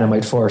this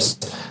dynamite force.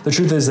 The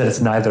truth is that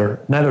it's neither.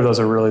 Neither of those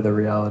are really the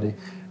reality.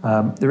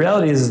 The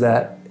reality is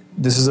that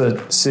this is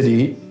a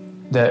city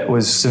that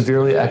was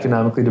severely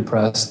economically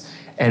depressed,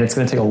 and it's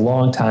going to take a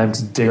long time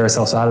to dig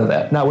ourselves out of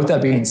that. Now, with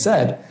that being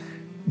said,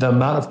 the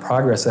amount of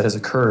progress that has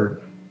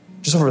occurred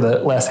just over the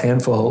last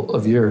handful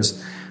of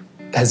years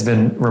has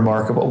been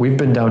remarkable. We've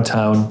been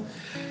downtown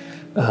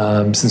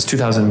since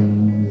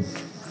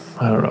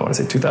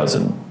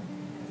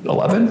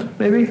 2011,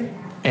 maybe.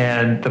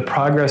 And the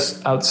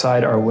progress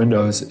outside our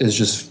windows is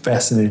just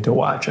fascinating to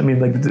watch. I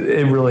mean, like,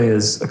 it really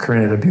is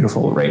occurring at a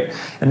beautiful rate.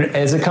 And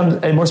as it comes,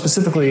 and more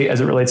specifically,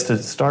 as it relates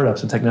to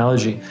startups and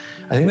technology,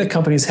 I think that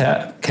companies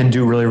can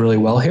do really, really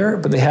well here,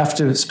 but they have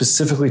to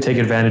specifically take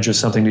advantage of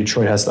something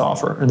Detroit has to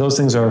offer. And those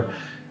things are,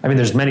 I mean,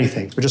 there's many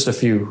things, but just a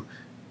few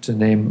to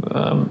name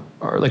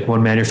are like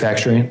one,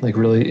 manufacturing, like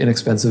really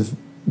inexpensive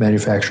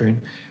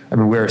manufacturing. I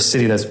mean, we're a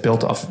city that's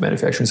built off of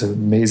manufacturing, so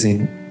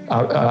amazing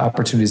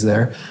opportunities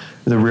there.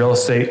 The real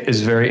estate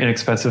is very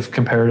inexpensive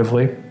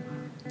comparatively.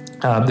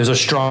 There's a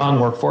strong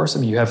workforce. I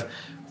mean, you have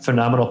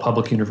phenomenal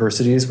public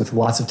universities with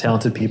lots of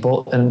talented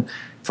people. And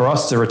for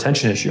us, it's a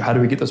retention issue. How do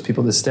we get those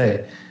people to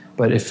stay?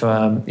 But if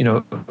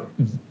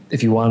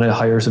if you want to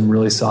hire some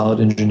really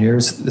solid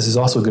engineers, this is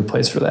also a good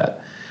place for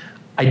that.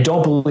 I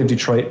don't believe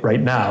Detroit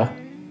right now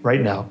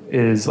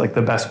is like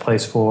the best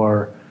place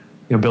for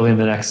building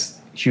the next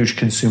huge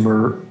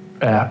consumer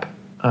app.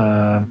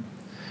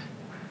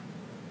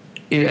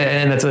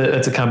 And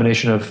that's a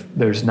combination of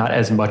there's not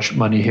as much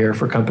money here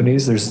for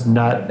companies. There's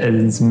not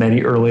as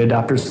many early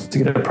adopters to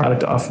get a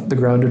product off the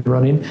ground and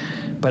running.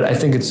 But I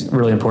think it's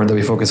really important that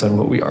we focus on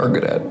what we are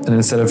good at. And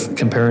instead of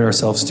comparing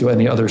ourselves to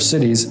any other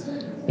cities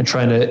and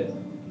trying to,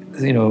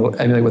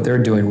 emulate what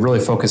they're doing, really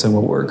focus on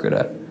what we're good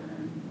at.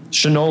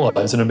 Shinola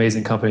is an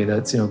amazing company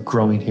that's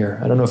growing here.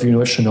 I don't know if you know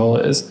what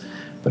Shinola is,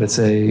 but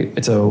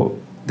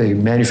they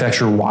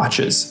manufacture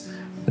watches,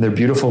 and they're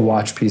beautiful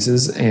watch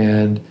pieces,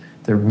 and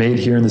they're made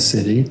here in the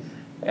city,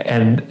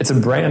 and it's a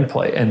brand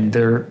play, and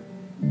they're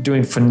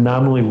doing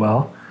phenomenally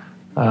well,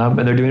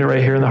 and they're doing it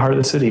right here in the heart of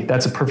the city.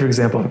 That's a perfect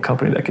example of a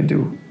company that can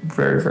do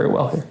very, very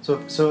well here.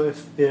 So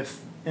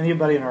if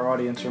anybody in our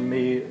audience or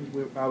me,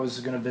 I was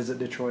going to visit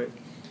Detroit,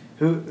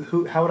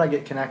 how would I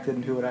get connected,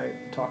 and who would I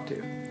talk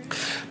to?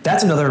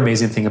 That's another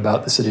amazing thing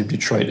about the city of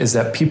Detroit is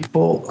that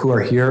people who are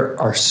here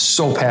are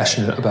so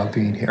passionate about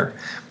being here.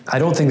 I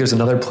don't think there's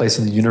another place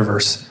in the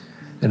universe,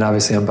 and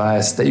obviously I'm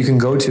biased, that you can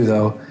go to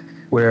though,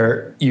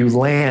 where you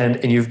land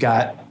and you've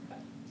got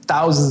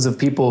thousands of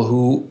people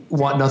who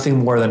want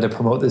nothing more than to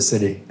promote this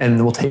city,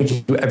 and will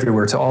take you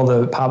everywhere, to all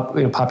the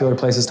popular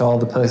places, to all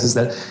the places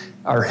that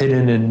are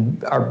hidden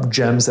and are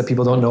gems that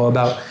people don't know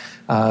about.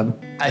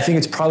 I think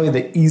it's probably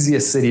the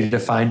easiest city to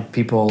find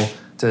people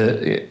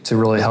to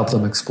really help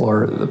them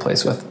explore the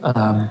place with.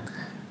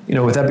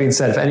 With that being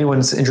said, if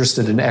anyone's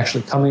interested in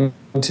actually coming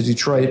to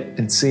Detroit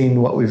and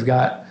seeing what we've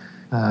got,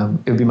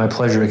 it would be my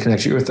pleasure to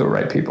connect you with the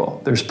right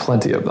people. There's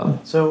plenty of them.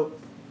 So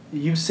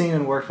you've seen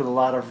and worked with a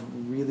lot of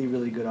really,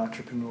 really good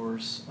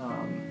entrepreneurs.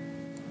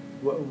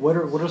 What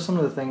are some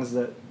of the things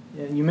that,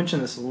 you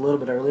mentioned this a little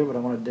bit earlier, but I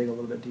want to dig a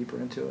little bit deeper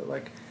into it.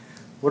 Like,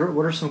 what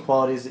are some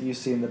qualities that you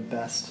see in the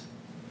best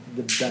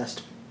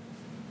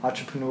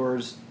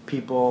entrepreneurs,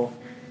 people,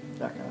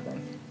 that kind of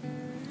thing?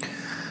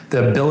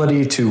 The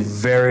ability to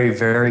very,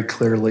 very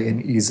clearly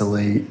and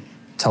easily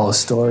tell a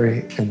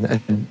story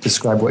and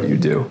describe what you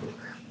do.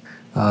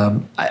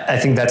 I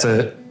think that's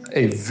a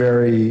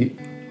very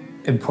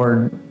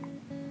important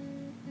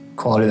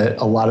quality that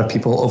a lot of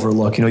people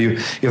overlook. You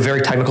have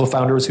very technical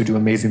founders who do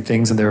amazing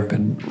things, and there have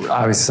been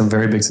obviously some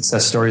very big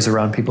success stories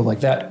around people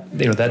like that,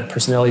 that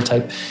personality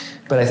type.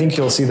 But I think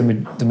you'll see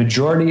the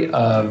majority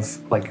of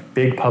like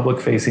big public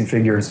facing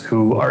figures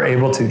who are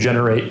able to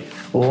generate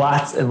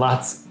lots and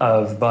lots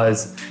of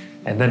buzz,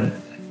 and then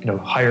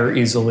hire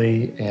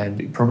easily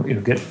and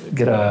get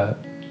a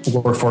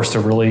workforce to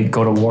really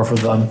go to war for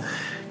them.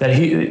 That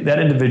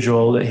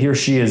he or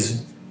she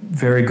is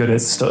very good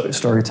at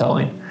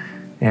storytelling,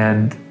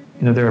 and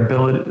their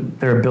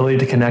ability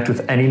to connect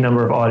with any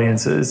number of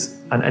audiences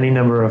on any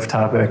number of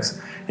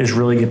topics is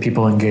really get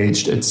people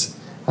engaged.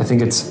 I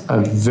think it's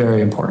a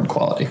very important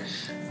quality,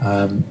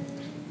 and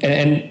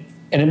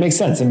it makes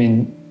sense. I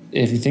mean,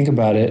 if you think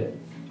about it,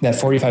 that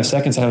 45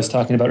 seconds I was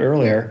talking about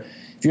earlier,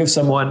 if you have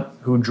someone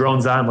who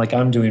drones on like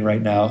I'm doing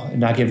right now and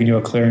not giving you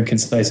a clear and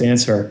concise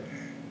answer,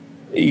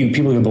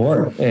 people get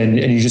bored and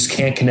you just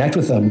can't connect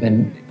with them.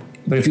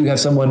 But if you have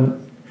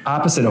someone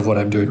opposite of what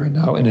I'm doing right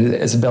now and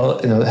has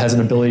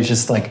an ability to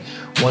just like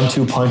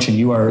 1-2 punch, and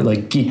you are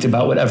like geeked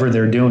about whatever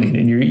they're doing,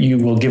 and you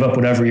will give up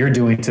whatever you're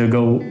doing to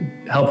go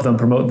help them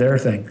promote their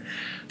thing.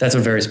 That's a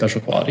very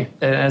special quality.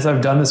 And as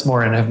I've done this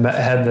more and have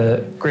had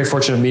the great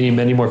fortune of meeting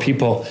many more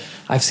people,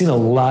 I've seen a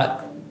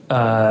lot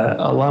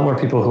more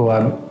people who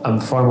I'm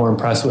far more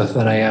impressed with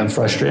than I am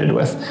frustrated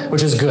with,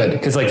 which is good,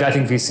 because I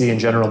think VC in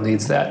general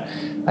needs that.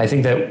 I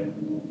think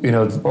that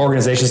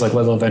organizations like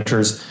Ludlow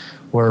Ventures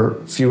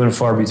were few and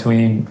far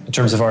between in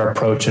terms of our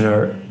approach and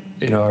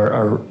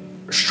our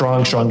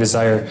strong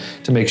desire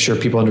to make sure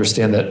people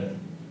understand that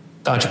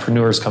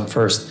entrepreneurs come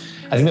first.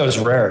 I think that was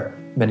rare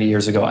many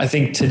years ago. I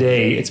think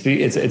today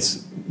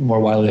it's more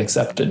widely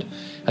accepted.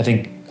 I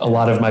think a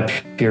lot of my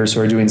peers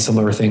who are doing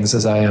similar things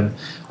as I am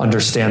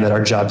understand that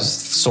our jobs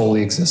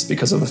solely exist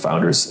because of the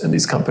founders in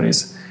these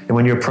companies. And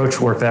when you approach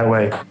work that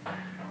way,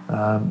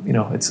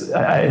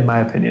 in my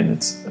opinion,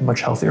 it's a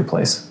much healthier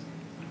place.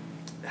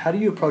 How do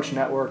you approach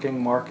networking,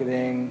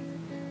 marketing,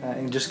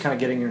 and just kind of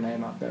getting your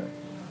name out there?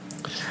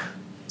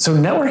 So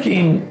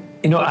networking,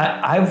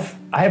 I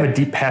have a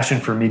deep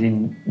passion for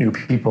meeting new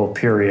people,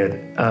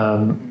 period.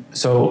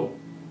 So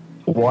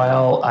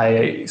while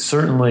I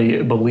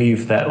certainly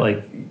believe that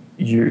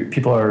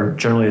people are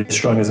generally as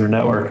strong as their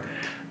network,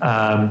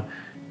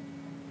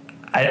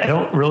 I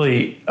don't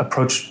really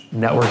approach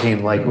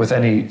networking with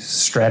any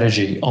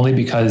strategy, only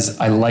because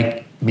I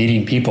like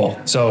meeting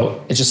people.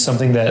 So it's just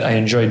something that I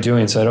enjoy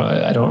doing. So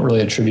I don't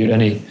really attribute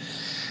any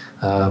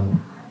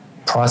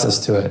process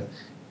to it.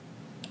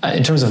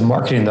 In terms of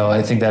marketing, though,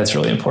 I think that's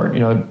really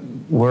important.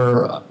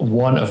 We're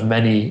one of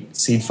many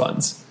seed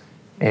funds,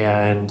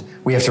 and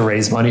we have to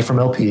raise money from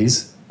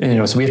LPs.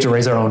 So we have to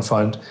raise our own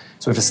fund.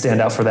 So we have to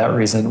stand out for that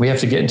reason. We have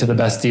to get into the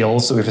best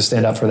deals. So we have to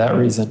stand out for that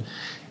reason.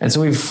 And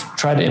so we've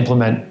tried to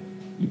implement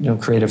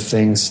creative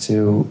things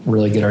to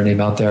really get our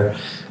name out there.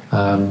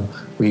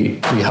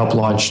 We helped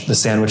launch the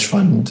Sandwich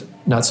Fund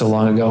not so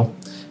long ago,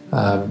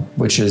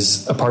 which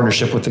is a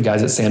partnership with the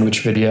guys at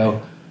Sandwich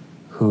Video,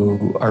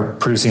 who are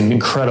producing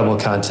incredible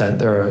content.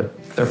 They're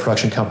a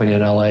production company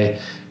in LA.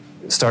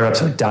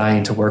 Startups are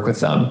dying to work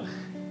with them,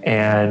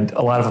 and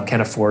a lot of them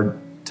can't afford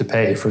to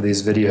pay for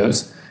these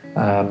videos.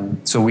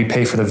 So we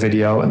pay for the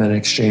video, and then in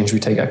exchange we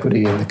take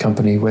equity in the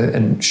company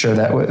and share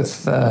that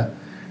with the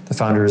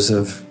founders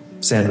of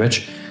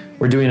Sandwich.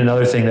 We're doing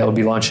another thing that will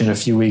be launching in a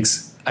few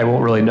weeks. I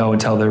won't really know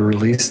until they're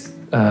released.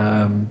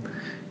 They're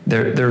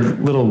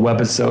little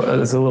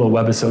webisode. It's a little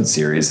webisode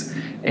series,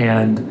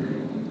 and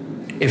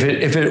if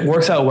it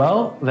works out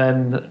well,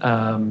 then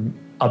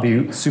I'll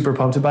be super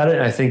pumped about it.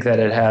 And I think that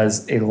it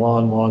has a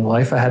long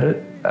life ahead of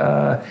it.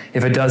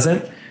 If it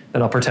doesn't,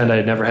 then I'll pretend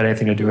I never had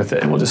anything to do with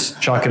it, and we'll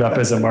just chalk it up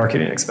as a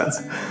marketing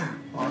expense.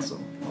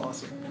 Awesome.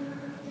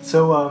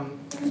 So,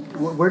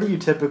 where do you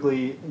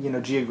typically,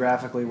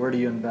 geographically, where do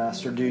you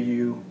invest, or do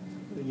you,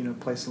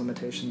 place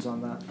limitations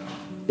on that?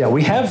 Yeah,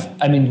 we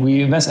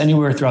invest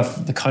anywhere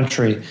throughout the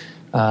country,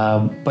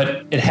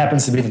 but it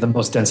happens to be that the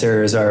most dense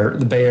areas are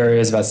the Bay Area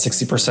is about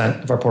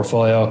 60% of our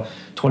portfolio,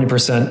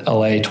 20%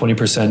 LA,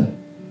 20%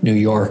 New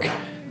York.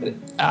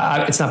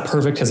 It's not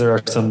perfect because there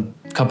are some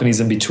companies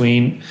in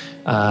between,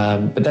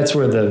 but that's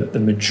where the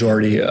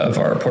majority of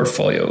our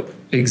portfolio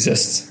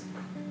exists.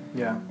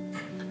 Yeah.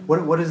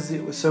 What is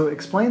so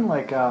explain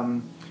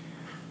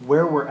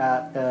where we're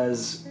at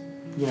as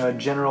a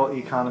general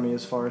economy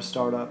as far as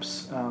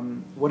startups.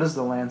 What does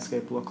the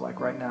landscape look like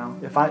right now?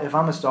 If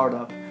I'm a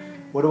startup,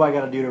 what do I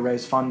got to do to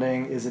raise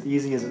funding? Is it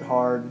easy? Is it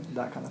hard?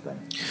 That kind of thing.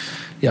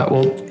 Yeah.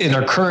 Well, in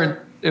our current,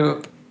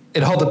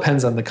 it all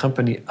depends on the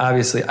company.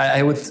 Obviously,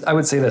 I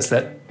would say this,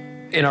 that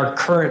in our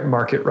current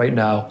market right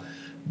now,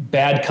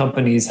 bad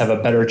companies have a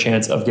better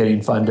chance of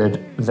getting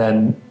funded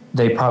than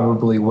they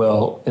probably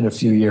will in a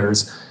few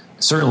years.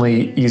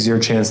 Certainly easier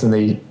chance than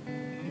they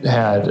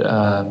had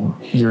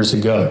years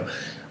ago.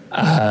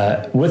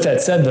 With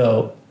that said,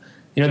 though,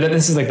 that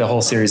this is the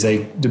whole Series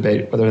A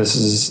debate, whether this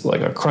is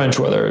a crunch,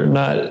 whether or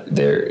not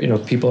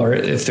people are,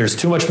 if there's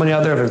too much money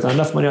out there, if there's not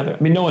enough money out there. I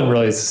mean, no one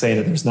really is saying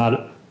that there's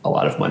not a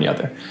lot of money out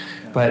there.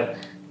 But,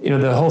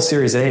 the whole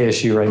Series A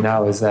issue right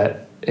now is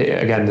that,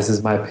 again, this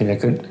is my opinion, I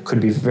could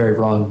be very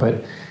wrong,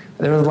 but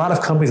there are a lot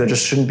of companies that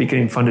just shouldn't be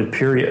getting funded,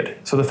 period.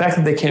 So the fact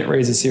that they can't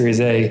raise a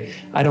Series A,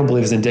 I don't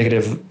believe is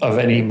indicative of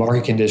any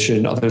market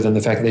condition other than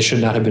the fact that they should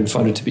not have been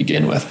funded to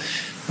begin with.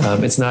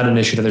 It's not an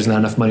issue that there's not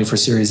enough money for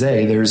Series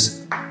A.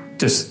 There's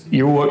just,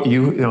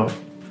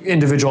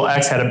 individual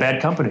X had a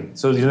bad company,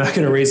 so you're not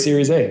going to raise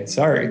Series A.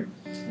 Sorry.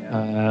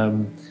 Yeah.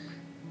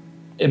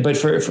 But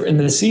for in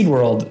the seed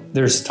world,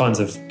 there's tons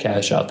of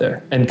cash out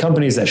there, and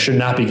companies that should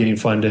not be getting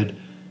funded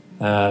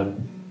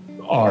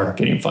are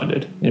getting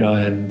funded.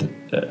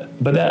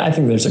 But that, I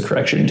think there's a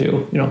correction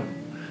too.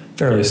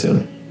 Fairly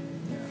soon.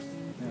 Yeah.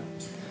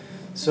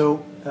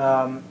 So,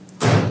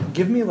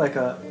 give me a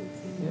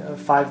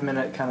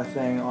 5-minute kind of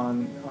thing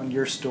on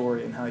your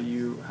story and how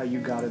you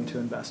got into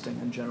investing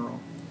in general.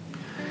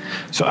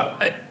 So,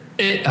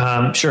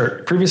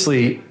 sure.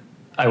 Previously,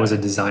 I was a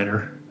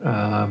designer,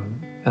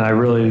 and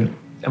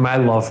I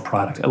love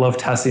product. I love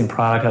testing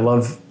product. I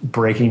love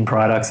breaking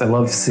products. I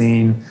love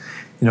seeing,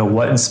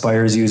 what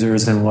inspires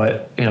users and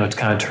what,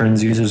 kind of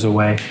turns users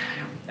away.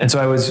 And so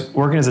I was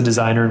working as a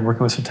designer and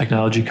working with some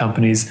technology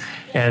companies,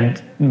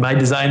 and my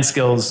design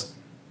skills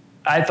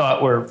I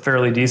thought were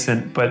fairly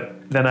decent, but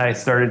then I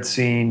started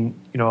seeing,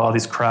 all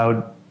these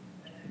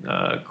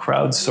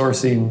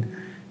crowdsourcing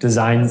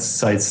design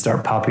sites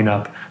start popping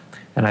up.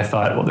 And I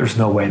thought, well, there's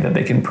no way that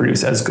they can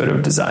produce as good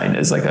of design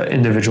as like an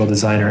individual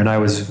designer. And I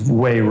was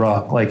way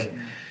wrong. Like,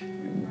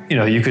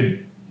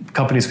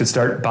 companies could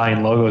start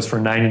buying logos for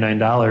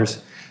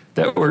 $99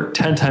 that were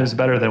 10 times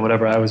better than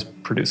whatever I was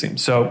producing.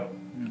 So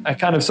I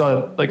kind of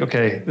saw like,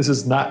 okay, this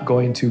is not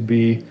going to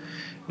be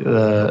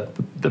the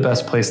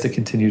best place to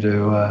continue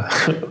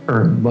to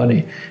earn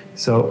money.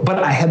 So, but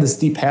I had this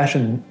deep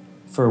passion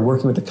for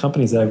working with the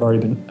companies that I'd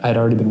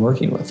already been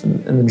working with,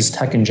 and then just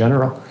tech in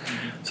general.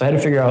 So I had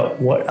to figure out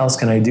what else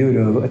can I do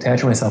to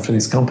attach myself to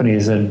these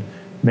companies and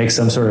make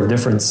some sort of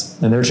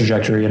difference in their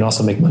trajectory and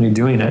also make money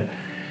doing it.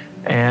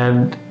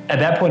 And at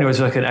that point, it was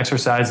like an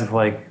exercise of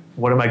like,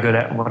 what am I good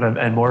at?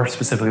 And more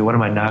specifically, what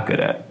am I not good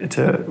at,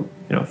 to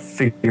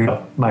figure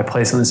out my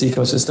place in this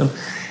ecosystem.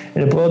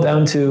 And it boiled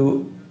down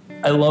to,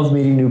 I love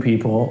meeting new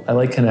people. I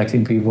like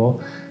connecting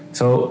people.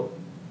 So,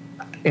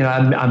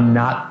 I'm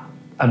not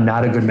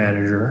a good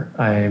manager.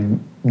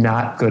 I'm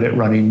not good at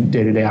running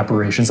day-to-day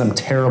operations. I'm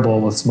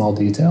terrible with small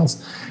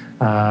details,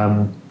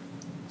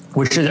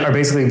 which are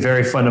basically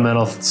very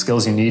fundamental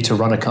skills you need to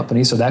run a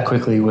company. So that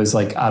quickly was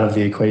like out of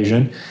the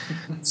equation.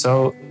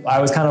 So I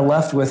was kind of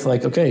left with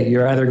like, okay,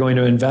 you're either going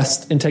to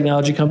invest in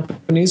technology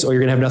companies or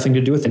you're going to have nothing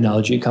to do with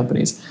technology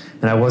companies.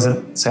 And I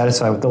wasn't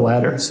satisfied with the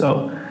latter.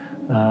 So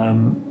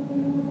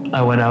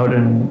I went out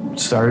and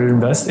started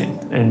investing,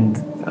 and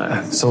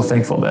I'm so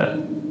thankful that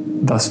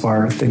thus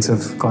far things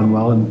have gone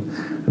well, and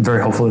I'm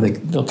very hopeful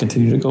they'll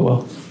continue to go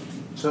well.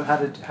 So how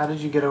did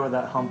you get over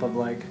that hump of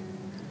like,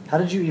 how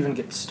did you even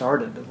get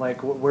started?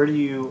 Like, where do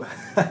you,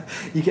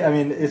 I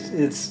mean,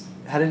 it's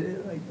how did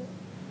it, like,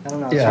 I don't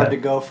know, it's hard to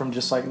go from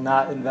just like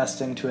not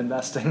investing to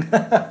investing.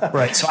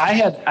 Right. So I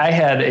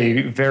had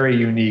a very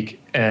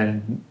unique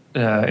and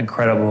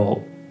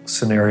incredible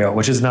scenario,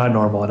 which is not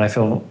normal, and I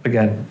feel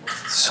again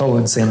so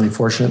insanely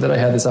fortunate that I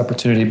had this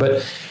opportunity.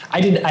 But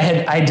I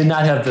did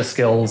not have the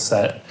skill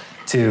set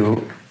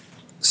to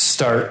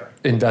start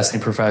investing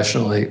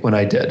professionally when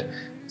I did.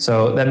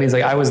 So that means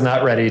like I was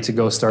not ready to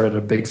go start at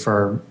a big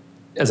firm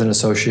as an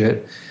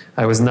associate.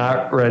 I was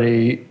not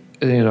ready,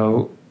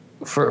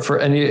 for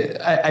any.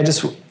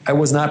 I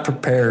was not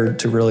prepared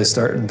to really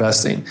start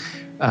investing.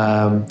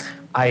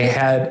 I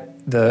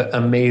had the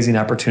amazing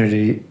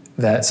opportunity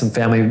that some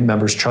family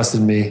members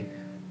trusted me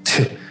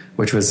to,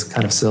 which was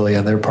kind of silly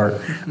on their part,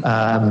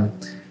 to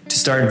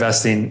start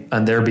investing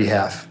on their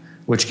behalf,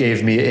 which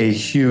gave me a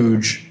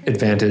huge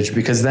advantage,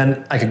 because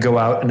then I could go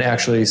out and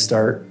actually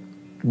start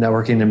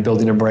networking and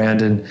building a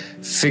brand and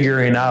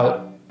figuring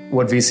out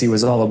what VC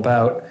was all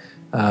about,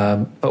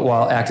 but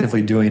while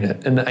actively doing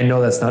it. And I know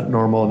that's not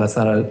normal and that's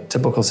not a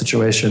typical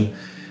situation,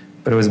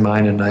 but it was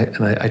mine, and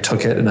I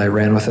took it and I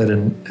ran with it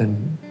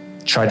and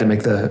tried to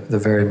make the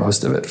very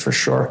most of it, for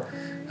sure.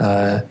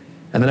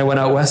 And then I went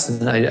out west,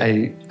 and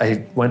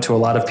I went to a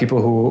lot of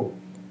people who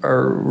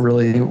are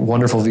really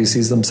wonderful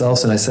VCs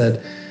themselves, and I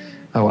said,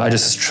 oh, I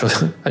just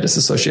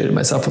associated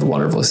myself with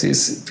wonderful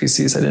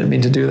VCs. I didn't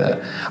mean to do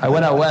that. I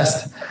went out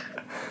west,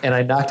 and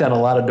I knocked on a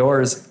lot of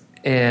doors,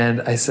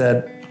 and I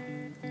said,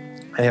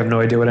 I have no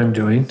idea what I'm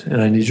doing,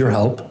 and I need your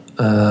help.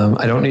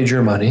 I don't need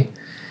your money.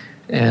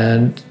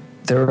 And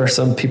there are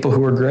some people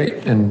who were great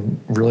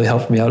and really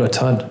helped me out a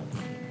ton.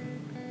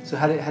 So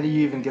how do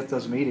you even get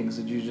those meetings?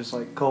 Did you just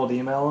like cold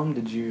email them?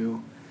 Did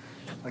you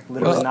like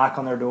literally knock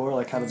on their door?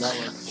 Like, how did that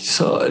work?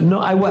 So no,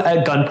 I went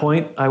at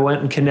gunpoint. I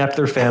went and kidnapped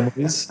their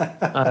families.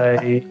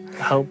 I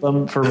held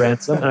them for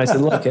ransom, and I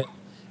said, look,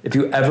 if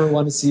you ever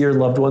want to see your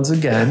loved ones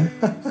again,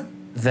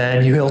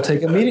 then you'll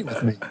take a meeting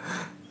with me.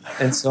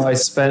 And so I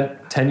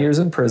spent 10 years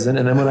in prison,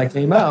 and then when I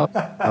came out,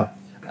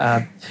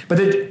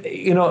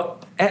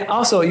 and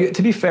also,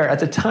 to be fair, at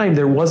the time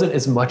there wasn't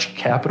as much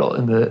capital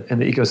in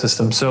the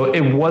ecosystem, so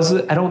it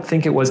wasn't. I don't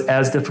think it was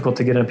as difficult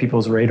to get on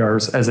people's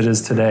radars as it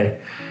is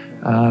today.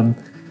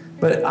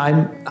 But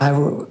I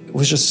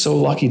was just so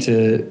lucky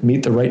to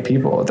meet the right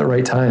people at the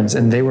right times,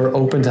 and they were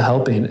open to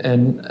helping.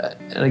 And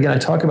again, I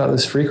talk about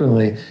this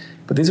frequently,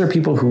 but these are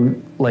people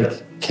who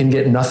like can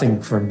get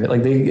nothing from it.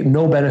 Like they get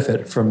no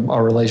benefit from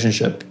our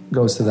relationship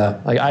goes to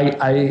them. Like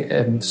I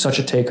am such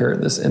a taker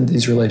in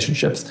these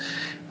relationships.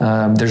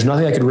 There's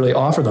nothing I could really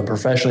offer them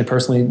professionally,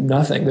 personally,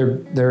 nothing.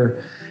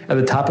 They're at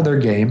the top of their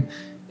game,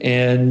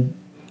 and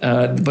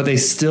but they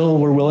still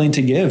were willing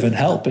to give and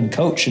help and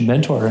coach and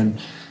mentor, and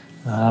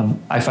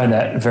I find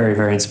that very,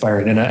 very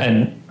inspiring.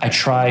 And I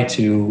try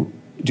to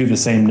do the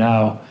same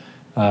now.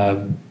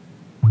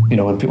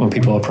 When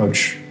people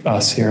approach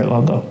us here at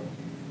Lumbo.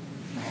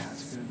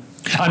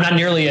 I'm not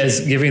nearly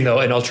as giving though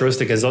and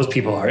altruistic as those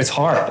people are. It's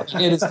hard.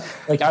 It is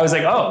like I was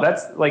like, oh,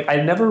 that's like I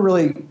never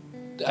really.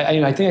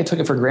 I think I took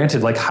it for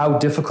granted, like how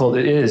difficult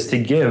it is to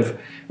give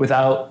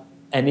without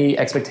any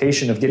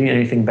expectation of getting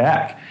anything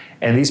back.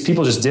 And these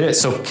people just did it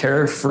so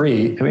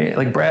carefree. I mean,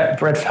 like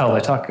Brad Feld,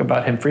 I talk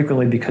about him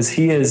frequently because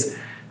he is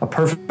a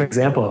perfect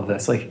example of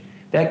this. Like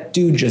that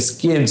dude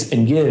just gives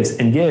and gives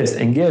and gives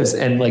and gives.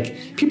 And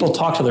like people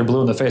talk till they're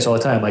blue in the face all the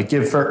time, like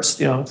give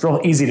first. It's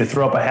real easy to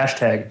throw up a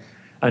hashtag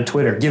on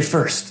Twitter, give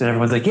first. And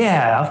everyone's like,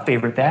 yeah, I'll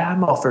favorite that.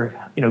 I'm all for,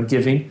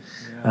 giving.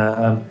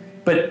 Yeah.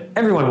 But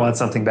everyone wants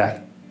something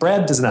back.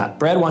 Brad does not.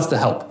 Brad wants to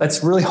help.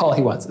 That's really all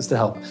he wants, is to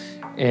help.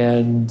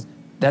 And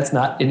that's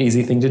not an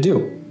easy thing to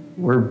do.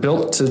 We're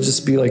built to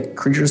just be like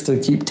creatures to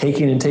keep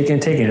taking and taking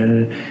and taking.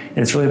 And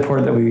it's really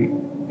important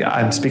that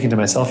I'm speaking to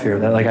myself here,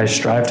 that like I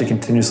strive to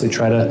continuously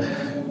try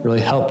to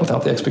really help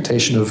without the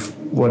expectation of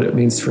what it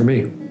means for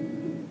me.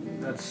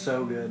 That's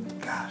so good.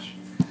 Gosh.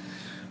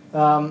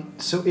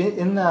 So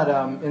in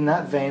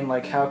that vein,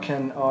 like how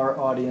can our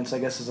audience, I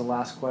guess as a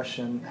last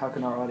question, how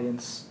can our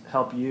audience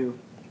help you?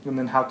 And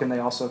then how can they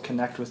also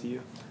connect with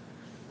you?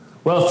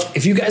 Well,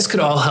 if you guys could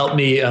all help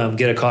me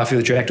get a coffee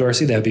with Jack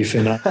Dorsey, that would be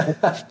phenomenal.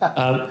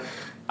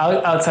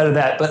 Outside of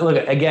that, but look,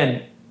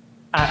 again,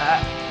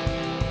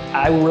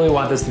 I really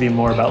want this to be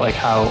more about like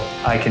how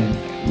I can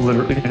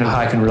literally, how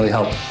I can really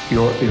help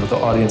the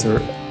audience,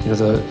 or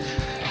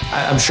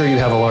I'm sure you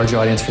have a large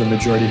audience for the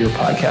majority of your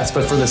podcast,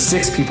 but for the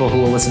 6 people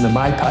who will listen to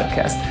my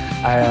podcast,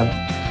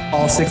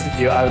 all 6 of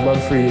you, I would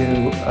love for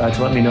you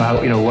to let me know how,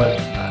 what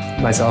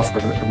myself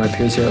or my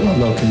peers here at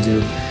Ludlow can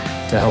do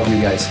to help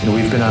you guys.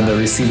 We've been on the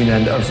receiving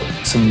end of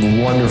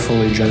some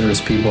wonderfully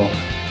generous people,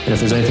 and if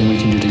there's anything we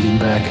can do to give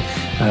back,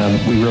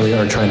 we really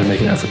are trying to make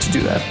an effort to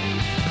do that.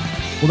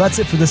 Well, that's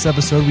it for this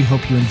episode. We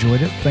hope you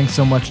enjoyed it. Thanks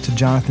so much to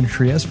Jonathan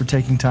Trias for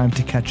taking time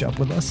to catch up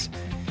with us.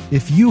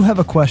 If you have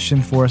a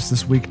question for us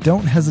this week,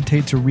 don't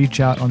hesitate to reach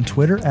out on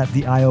Twitter at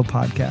the IO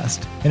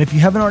Podcast. And if you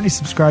haven't already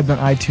subscribed on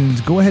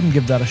iTunes, go ahead and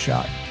give that a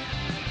shot.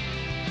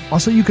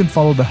 Also, you can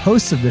follow the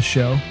hosts of this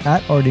show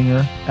at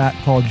Ardinger, at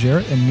Paul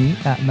Jarrett, and me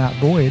at Matt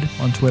Boyd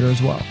on Twitter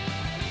as well.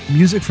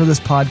 Music for this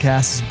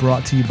podcast is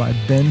brought to you by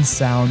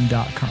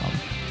bensound.com.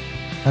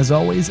 As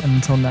always, and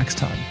until next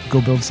time,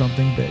 go build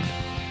something big.